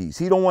monkeys.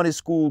 He don't want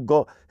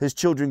his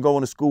children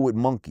going to school with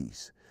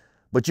monkeys.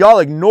 But y'all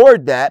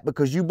ignored that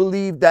because you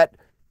believed that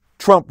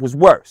Trump was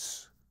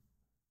worse.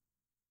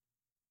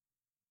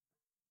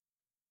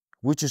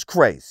 Which is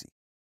crazy.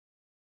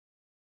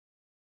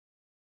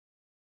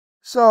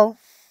 So,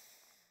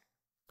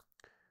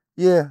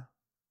 yeah,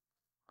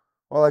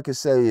 all I can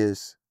say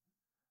is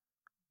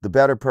the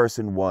better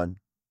person won.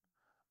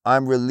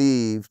 I'm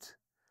relieved.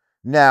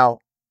 Now,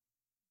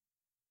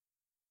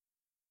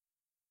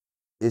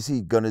 is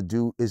he going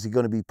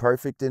to be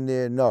perfect in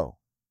there? No.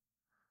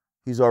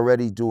 He's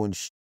already doing,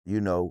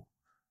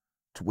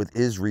 with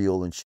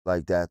Israel and shit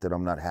like that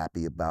I'm not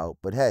happy about.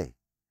 But hey,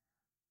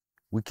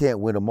 we can't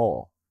win them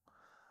all.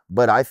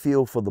 But I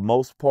feel for the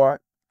most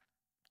part,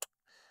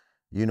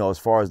 as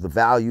far as the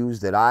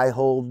values that I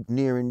hold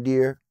near and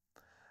dear,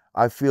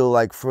 I feel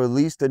like for at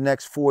least the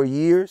next 4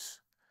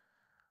 years,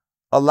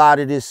 a lot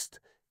of this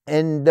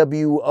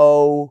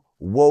NWO,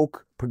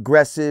 woke,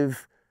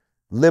 progressive,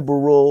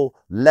 liberal,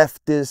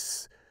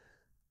 leftist,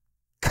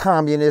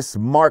 communist,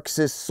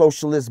 Marxist,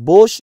 socialist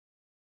bullshit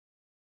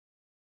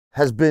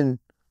has been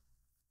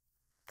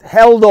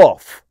held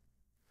off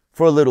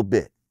for a little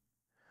bit.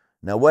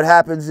 Now, what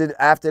happens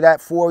after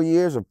that 4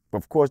 years?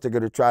 Of course, they're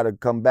going to try to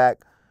come back,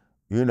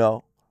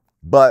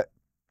 but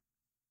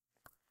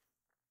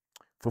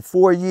for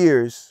 4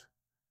 years,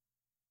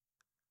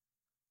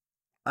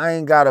 I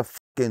ain't got to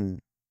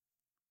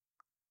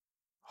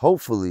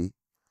hopefully,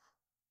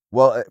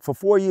 well, for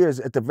 4 years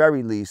at the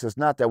very least, it's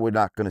not that we're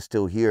not going to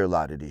still hear a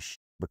lot of this shit,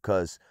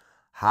 because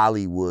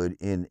Hollywood,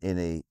 in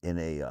an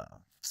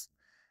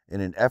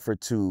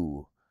effort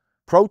to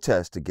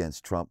protest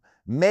against Trump,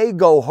 may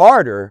go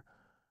harder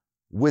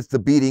with the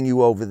beating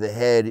you over the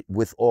head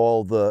with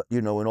all the,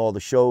 in all the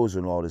shows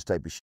and all this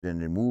type of shit,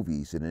 and in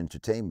movies and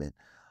entertainment,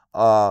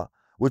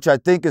 which I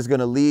think is going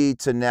to lead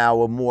to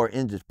now a more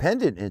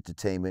independent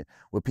entertainment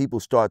where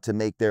people start to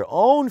make their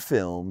own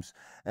films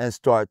and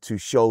start to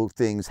show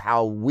things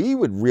how we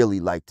would really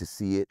like to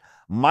see it,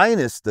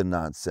 minus the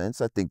nonsense.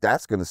 I think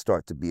that's going to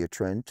start to be a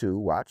trend too.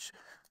 Watch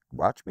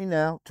me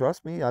now.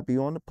 Trust me, I'll be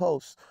on the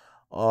post.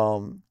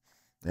 And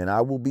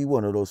I will be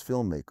one of those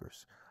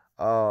filmmakers.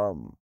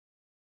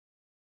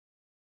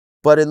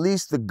 But at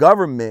least the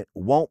government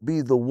won't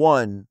be the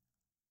one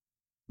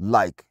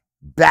like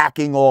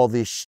backing all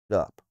this shit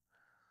up.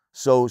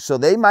 So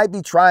they might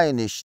be trying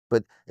this shit,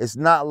 but it's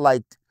not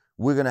like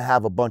we're going to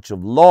have a bunch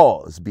of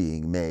laws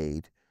being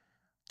made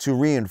to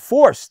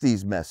reinforce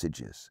these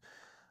messages.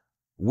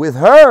 With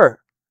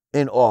her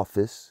in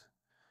office,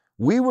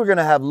 we were going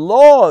to have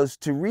laws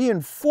to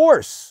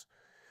reinforce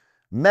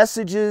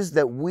messages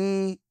that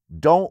we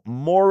don't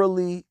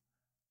morally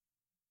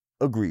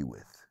agree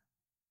with.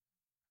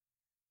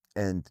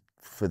 And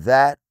for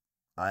that,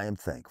 I am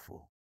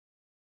thankful.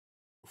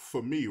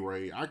 For me,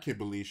 right, I can't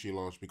believe she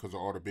lost because of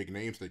all the big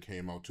names that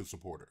came out to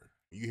support her.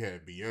 You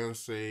had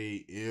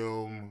Beyonce,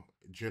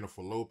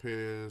 Jennifer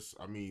Lopez.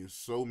 I mean,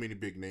 so many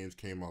big names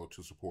came out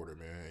to support her,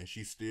 man, and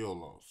she still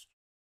lost.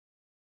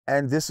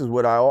 And this is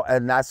what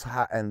and that's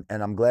how, and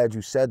I'm glad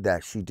you said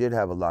that. She did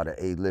have a lot of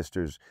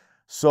A-listers.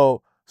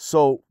 So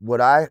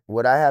what I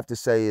have to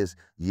say is,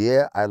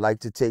 yeah, I like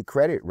to take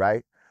credit,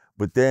 right?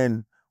 But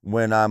then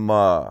when I'm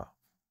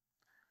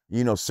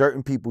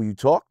certain people you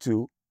talk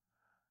to,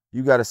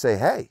 you got to say,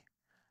 hey,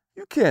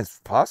 you can't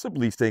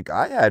possibly think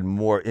I had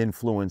more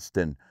influence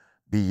than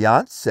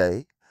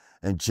Beyonce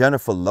and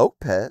Jennifer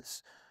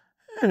Lopez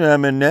and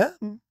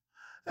Eminem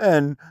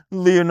and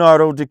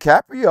Leonardo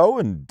DiCaprio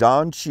and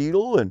Don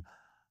Cheadle and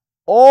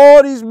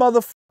all these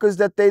motherfuckers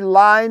that they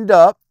lined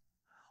up,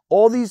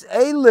 all these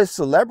A-list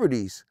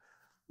celebrities.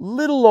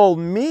 Little old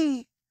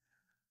me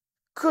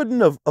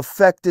couldn't have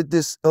affected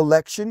this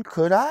election,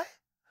 could I?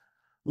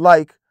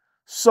 Like,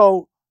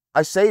 so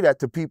I say that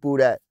to people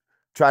that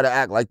try to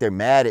act like they're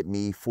mad at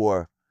me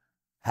for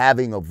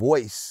having a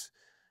voice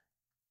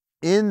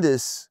in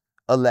this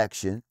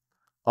election.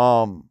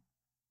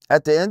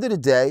 At the end of the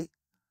day,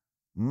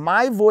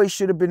 my voice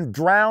should have been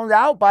drowned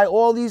out by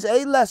all these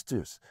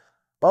A-listers.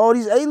 By all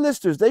these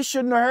A-listers. They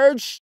shouldn't have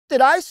heard shit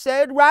that I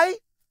said, right?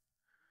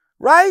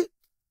 Right?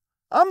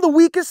 I'm the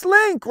weakest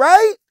link,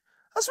 right?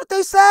 That's what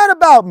they said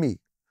about me.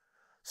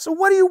 So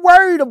what are you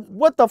worried of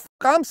what the fuck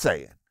I'm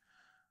saying?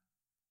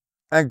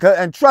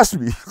 And trust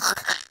me,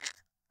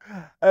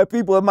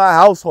 people in my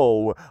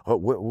household,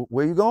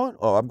 where you going?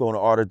 Oh, I'm going to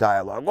Art of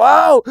Dialogue.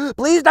 Whoa,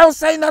 please don't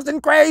say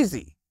nothing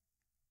crazy.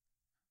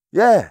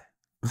 Yeah.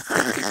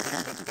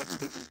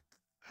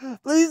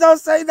 Please don't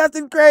say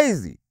nothing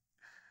crazy.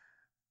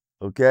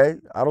 Okay?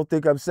 I don't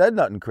think I've said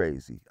nothing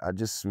crazy. I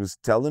just was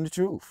telling the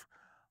truth.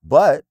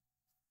 But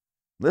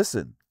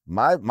listen,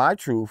 my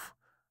truth,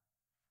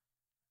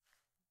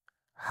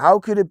 how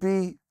could it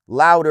be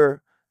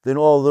louder than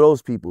all of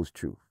those people's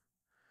truth?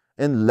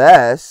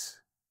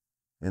 Unless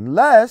they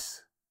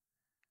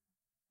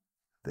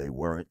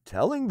weren't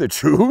telling the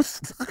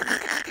truth.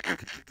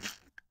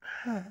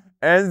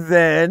 And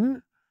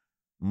then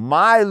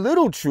my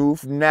little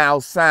truth now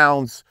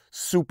sounds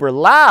super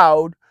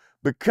loud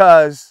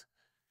because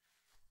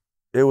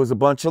there was a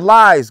bunch of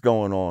lies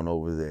going on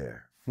over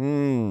there.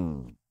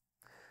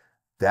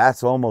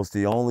 That's almost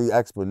the only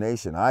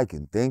explanation I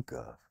can think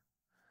of.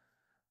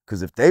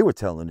 Because if they were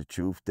telling the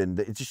truth, then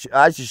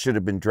I just should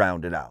have been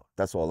drowned out.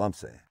 That's all I'm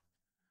saying.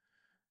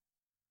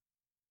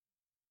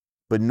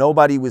 But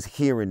nobody was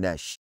hearing that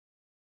shit.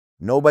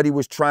 Nobody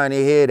was trying to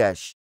hear that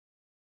shit.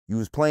 You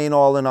was playing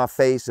all in our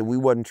face and we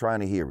wasn't trying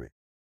to hear it.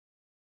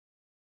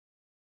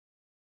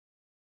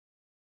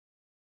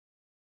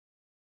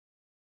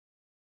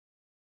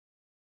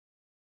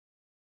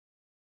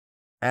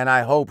 And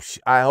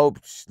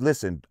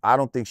listen, I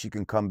don't think she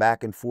can come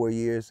back in 4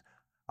 years.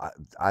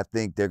 I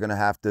think they're going to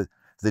have to,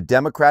 the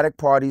Democratic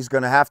Party's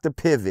going to have to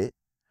pivot.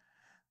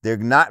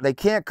 They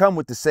can't come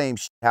with the same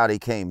shit how they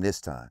came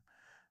this time.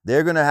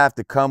 They're going to have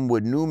to come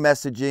with new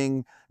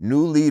messaging,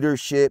 new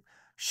leadership.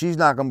 She's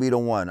not going to be the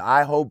one.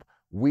 I hope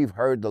we've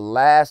heard the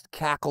last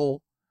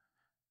cackle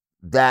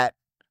that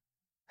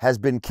has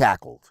been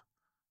cackled.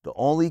 The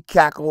only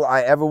cackle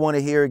I ever want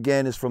to hear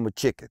again is from a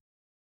chicken.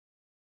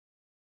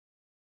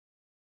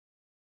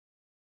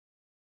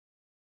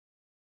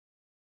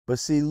 But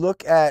see,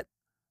 look at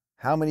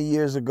how many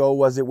years ago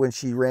was it when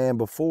she ran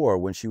before,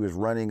 when she was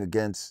running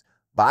against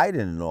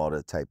Biden and all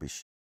that type of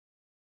shit.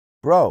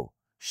 Bro,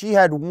 she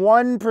had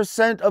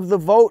 1% of the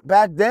vote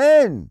back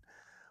then.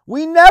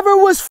 We never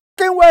was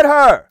fucking with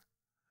her.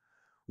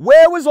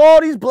 Where was all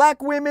these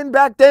black women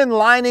back then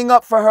lining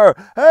up for her?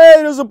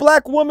 Hey, there's a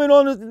black woman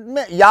on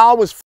the... Y'all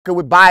was fucking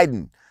with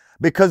Biden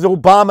because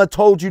Obama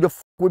told you to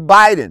fuck with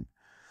Biden.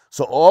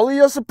 So all of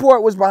your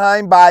support was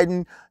behind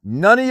Biden.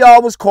 None of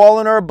y'all was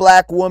calling her a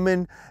black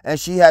woman, and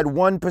she had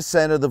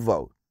 1% of the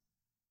vote.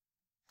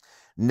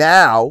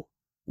 Now,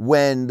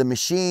 when the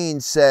machine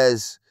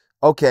says,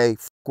 okay,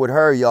 fuck with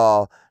her,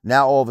 y'all,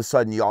 now all of a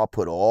sudden y'all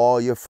put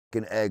all your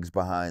fucking eggs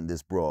behind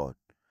this broad.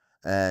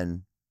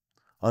 And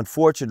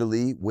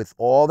unfortunately, with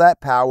all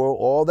that power,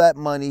 all that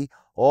money,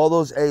 all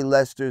those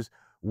A-listers,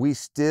 we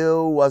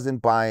still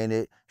wasn't buying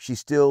it. She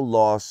still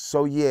lost.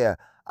 So yeah,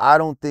 I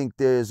don't think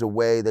there's a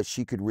way that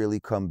she could really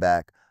come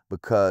back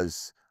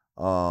because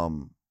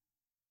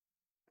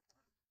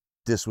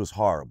this was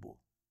horrible.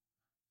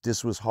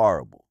 This was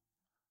horrible.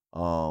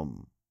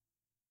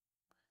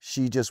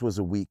 She just was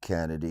a weak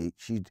candidate.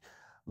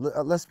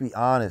 Let's be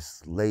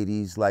honest,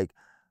 ladies, like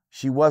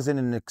she wasn't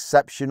an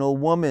exceptional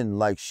woman.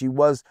 Like she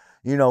was,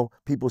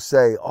 people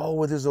say, oh,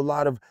 well, there's a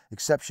lot of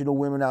exceptional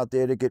women out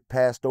there that get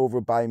passed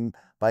over by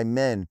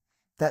men.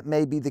 That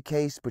may be the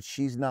case, but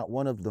she's not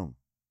one of them.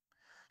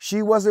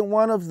 She wasn't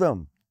one of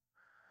them.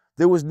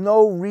 There was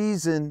no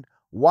reason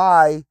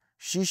why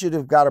she should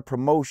have got a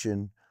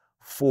promotion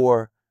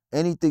for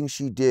anything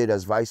she did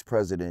as vice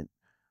president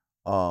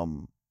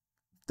um,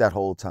 that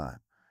whole time.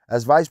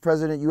 As vice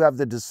president, you have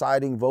the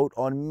deciding vote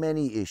on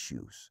many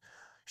issues.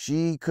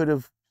 She could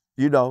have,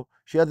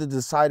 she had the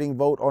deciding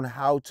vote on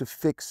how to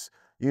fix,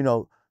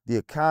 the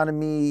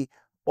economy,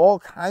 all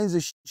kinds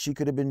of she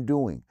could have been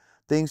doing.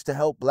 Things to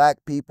help black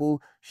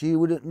people. She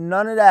would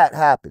none of that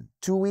happened.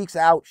 2 weeks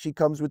out, she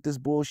comes with this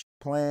bullshit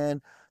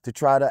plan to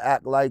try to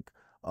act like,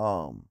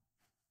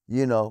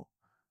 you know,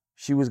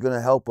 she was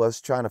gonna help us,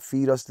 trying to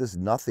feed us this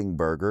nothing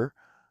burger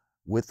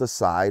with a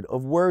side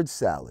of word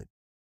salad.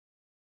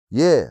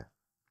 Yeah.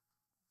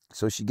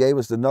 So she gave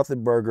us the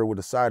nothing burger with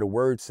a side of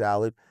word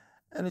salad,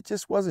 and it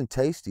just wasn't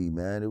tasty,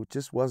 man. It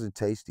just wasn't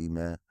tasty,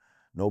 man.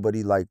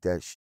 Nobody liked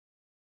that shit.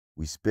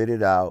 We spit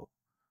it out,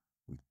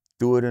 we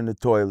threw it in the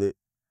toilet,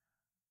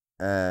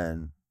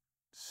 and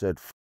said,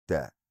 F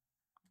that,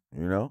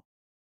 you know?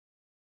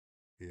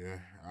 Yeah.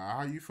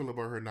 How you feel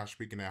about her not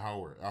speaking at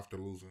Howard after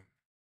losing?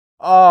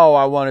 Oh,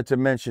 I wanted to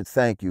mention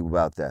thank you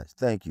about that.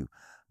 Thank you.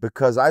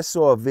 Because I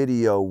saw a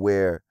video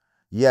where,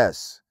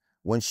 yes,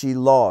 when she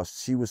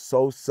lost, she was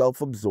so self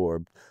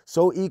absorbed,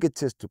 so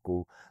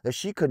egotistical that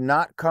she could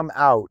not come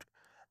out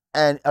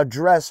and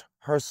address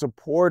her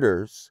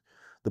supporters,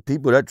 the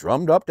people that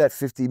drummed up that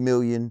 50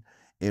 million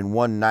in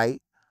one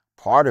night.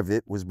 Part of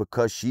it was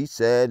because she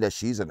said that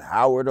she's an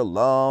Howard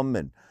alum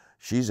and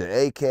she's an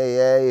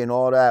AKA and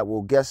all that.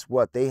 Well, guess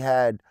what? They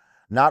had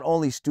not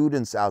only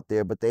students out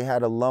there, but they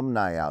had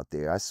alumni out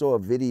there. I saw a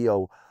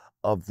video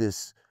of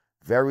this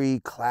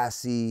very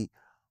classy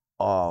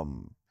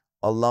um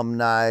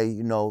alumni,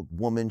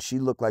 woman. She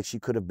looked like she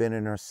could have been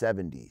in her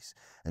 70s.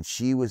 And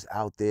she was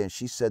out there and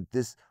she said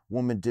this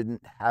woman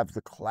didn't have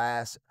the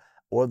class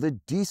or the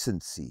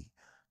decency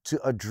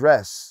to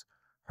address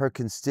her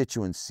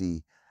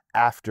constituency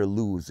after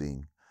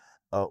losing,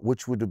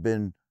 which would have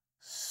been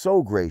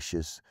so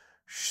gracious,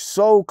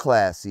 so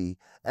classy,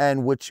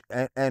 and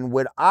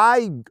what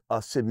I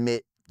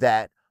submit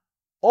that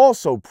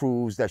also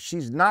proves that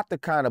she's not the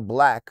kind of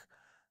black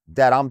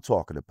that I'm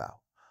talking about.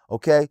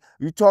 Okay?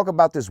 You talk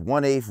about this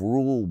 1/8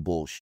 rule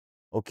bullshit.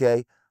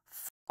 Okay?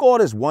 Fuck all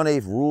this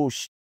 1/8 rule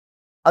shit.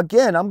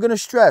 Again, I'm going to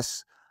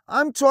stress,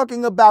 I'm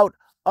talking about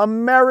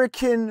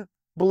American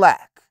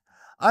black.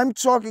 I'm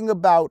talking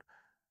about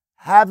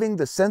having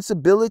the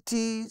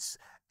sensibilities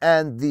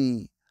and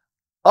the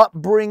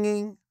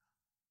upbringing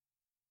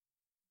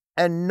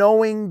and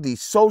knowing the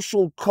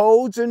social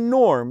codes and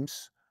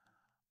norms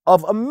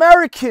of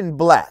American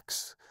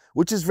blacks,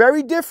 which is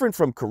very different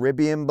from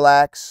Caribbean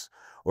blacks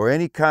or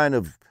any kind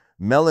of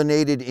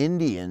melanated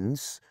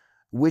Indians,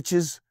 which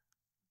is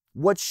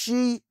what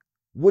she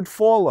would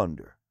fall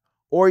under,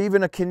 or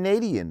even a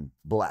Canadian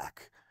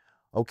black,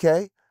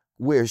 okay,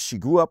 where she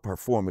grew up her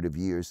formative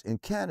years in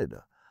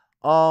Canada.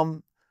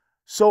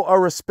 So a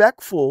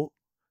respectful,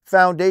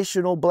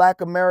 foundational black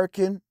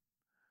American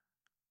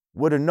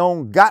would have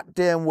known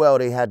goddamn well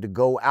they had to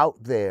go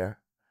out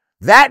there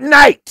that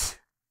night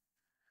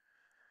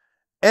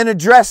and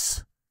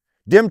address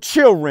them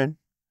children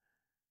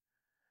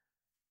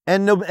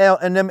and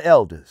them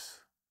elders.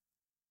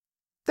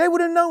 They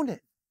would have known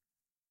it.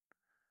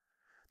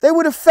 They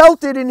would have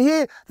felt it in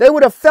here. They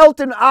would have felt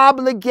an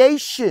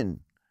obligation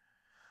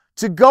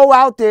to go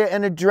out there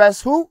and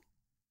address who?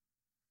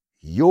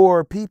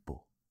 Your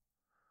people.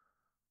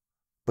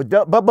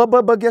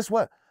 But guess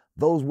what?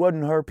 Those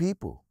wasn't her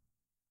people.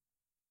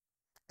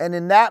 And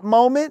in that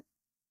moment,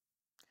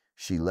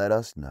 she let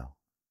us know.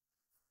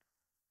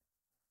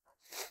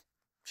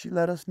 She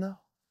let us know.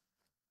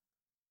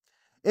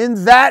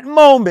 In that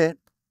moment,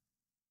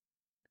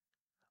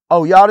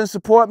 oh, y'all didn't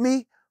support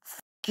me?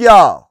 Fuck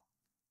y'all.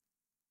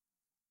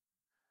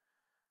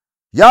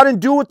 Y'all didn't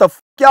do what the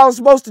fuck y'all was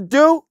supposed to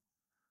do?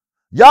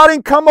 Y'all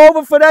didn't come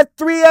over for that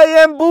 3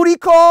 a.m. booty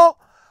call?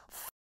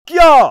 Fuck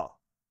y'all.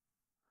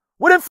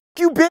 What the fuck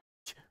you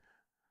bitch?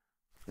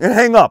 And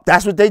hang up.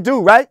 That's what they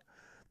do, right?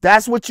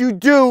 That's what you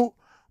do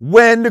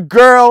when the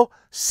girl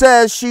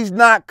says she's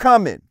not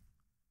coming.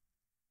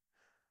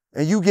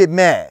 And you get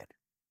mad.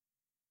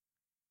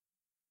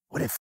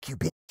 What the fuck you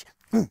bitch?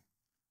 And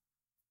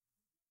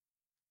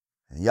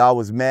y'all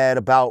was mad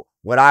about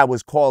what I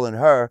was calling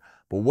her,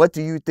 but what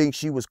do you think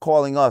she was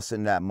calling us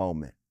in that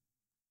moment?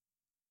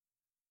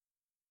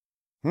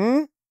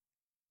 Hmm?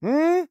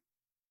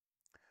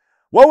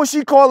 What was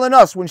she calling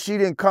us when she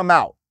didn't come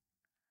out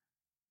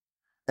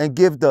and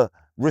give the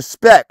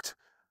respect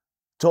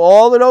to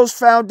all of those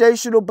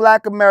foundational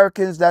black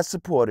Americans that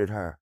supported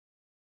her?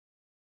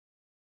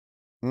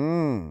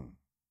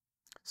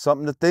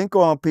 Something to think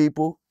on,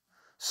 people.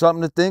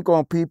 Something to think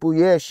on, people.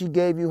 Yeah, she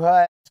gave you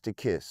her ass to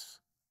kiss.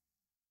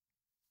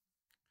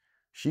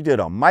 She did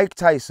a Mike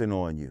Tyson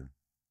on you.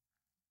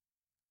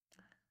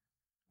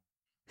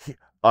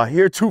 A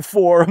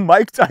heretofore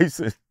Mike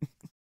Tyson.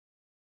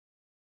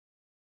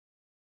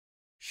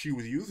 She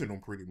was using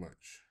them pretty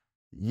much.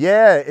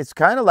 Yeah, it's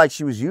kind of like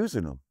she was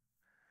using them.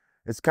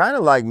 It's kind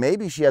of like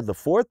maybe she had the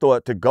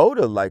forethought to go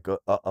to like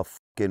a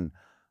fucking,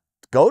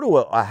 go to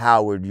a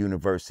Howard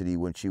University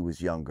when she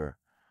was younger,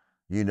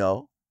 you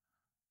know?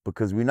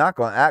 because we're not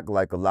gonna act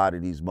like a lot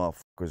of these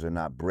motherfuckers are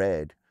not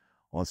bred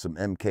on some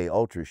MK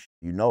Ultra shit.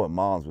 You know, it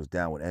moms was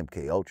down with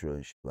MK Ultra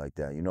and shit like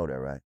that. You know that,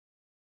 right?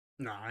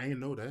 Nah, I ain't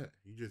know that.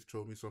 You just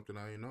told me something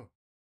I ain't know.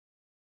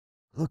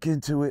 Look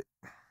into it.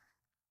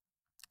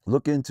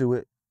 Look into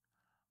it.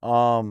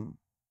 Um,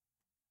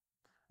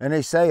 and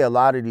they say a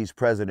lot of these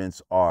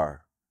presidents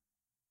are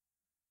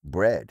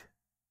bred.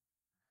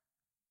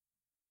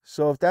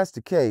 So if that's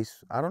the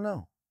case, I don't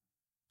know.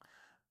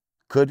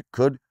 Could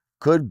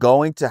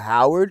going to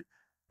Howard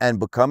and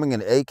becoming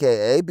an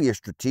AKA be a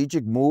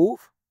strategic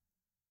move?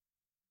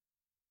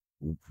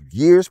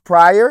 Years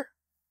prior?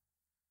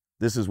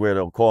 This is where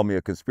they'll call me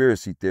a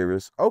conspiracy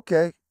theorist.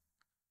 Okay,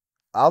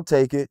 I'll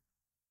take it.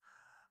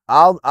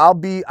 I'll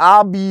be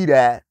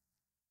that.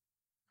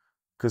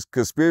 Because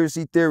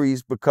conspiracy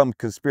theories become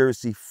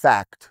conspiracy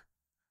fact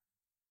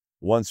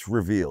once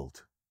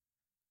revealed.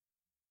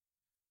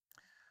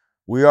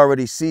 We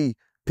already see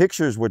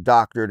pictures were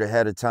doctored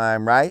ahead of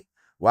time, right?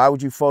 Why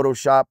would you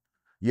Photoshop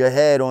your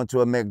head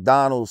onto a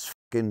McDonald's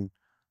fucking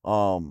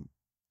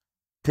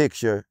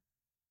picture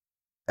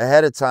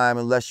ahead of time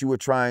unless you were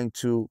trying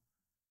to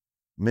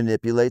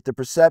manipulate the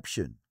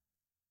perception?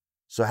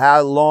 So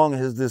how long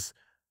has this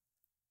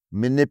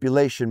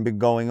manipulation been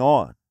going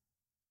on?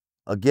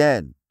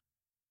 Again,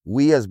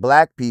 we as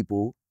black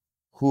people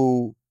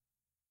who,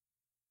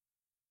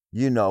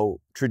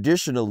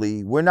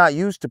 traditionally, we're not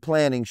used to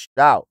planning shit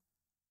out.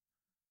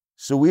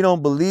 So we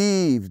don't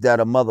believe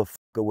that a motherfucker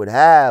would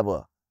have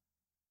a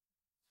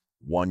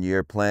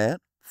 1-year plan,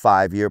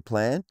 5-year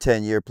plan,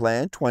 10-year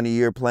plan,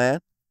 20-year plan,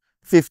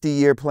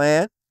 50-year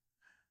plan.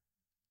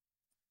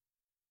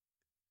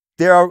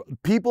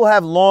 People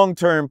have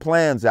long-term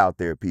plans out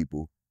there,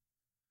 people.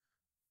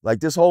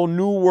 Like this whole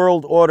New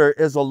World Order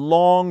is a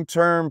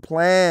long-term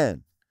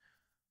plan.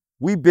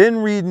 We've been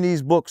reading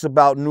these books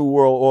about New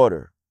World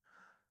Order,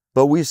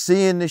 but we're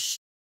seeing this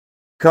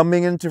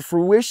coming into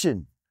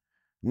fruition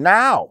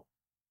now.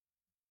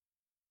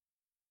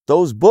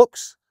 Those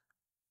books,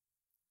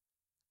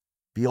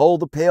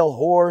 Behold the Pale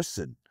Horse,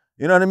 and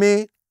you know what I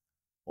mean?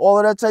 All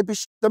of that type of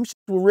shit, them shit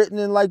were written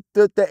in like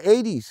the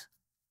 80s,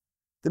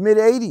 the mid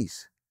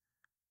 80s.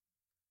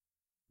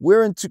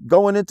 We're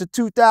going into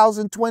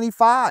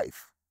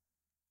 2025.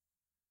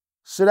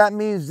 So that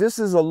means this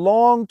is a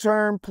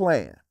long-term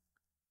plan,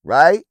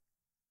 right?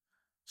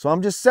 So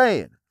I'm just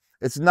saying,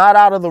 it's not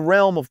out of the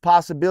realm of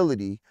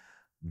possibility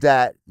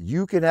that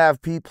you can have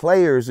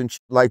players and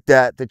like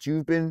that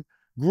you've been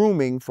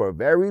grooming for a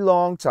very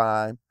long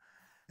time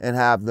and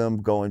have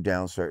them going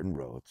down certain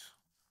roads.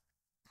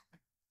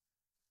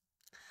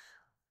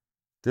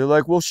 They're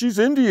like, well, she's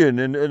Indian,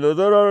 and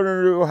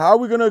how are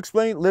we going to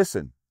explain?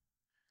 Listen,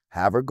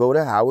 have her go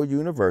to Howard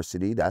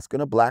University. That's going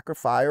to black her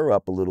fire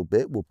up a little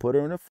bit. We'll put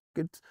her in a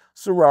fucking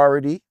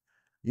sorority,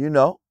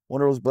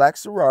 one of those black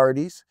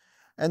sororities,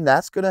 and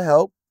that's going to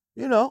help,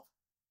 it's going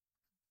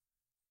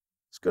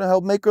to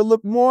help make her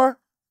look more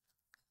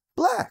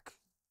black.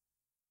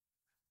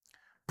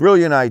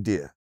 Brilliant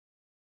idea.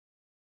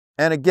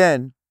 And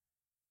again,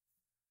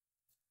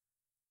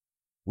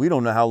 we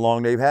don't know how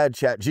long they've had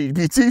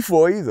ChatGPT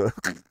for either.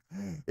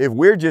 If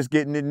we're just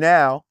getting it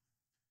now,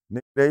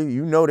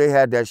 they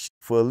had that shit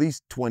for at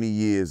least 20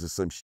 years or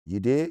some shit.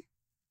 You did?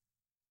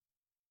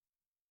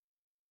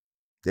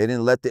 They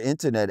didn't let the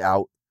internet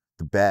out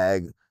the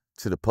bag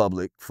to the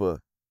public for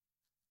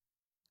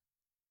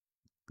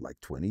like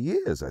 20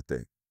 years, I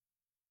think.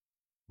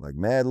 Like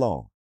mad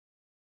long.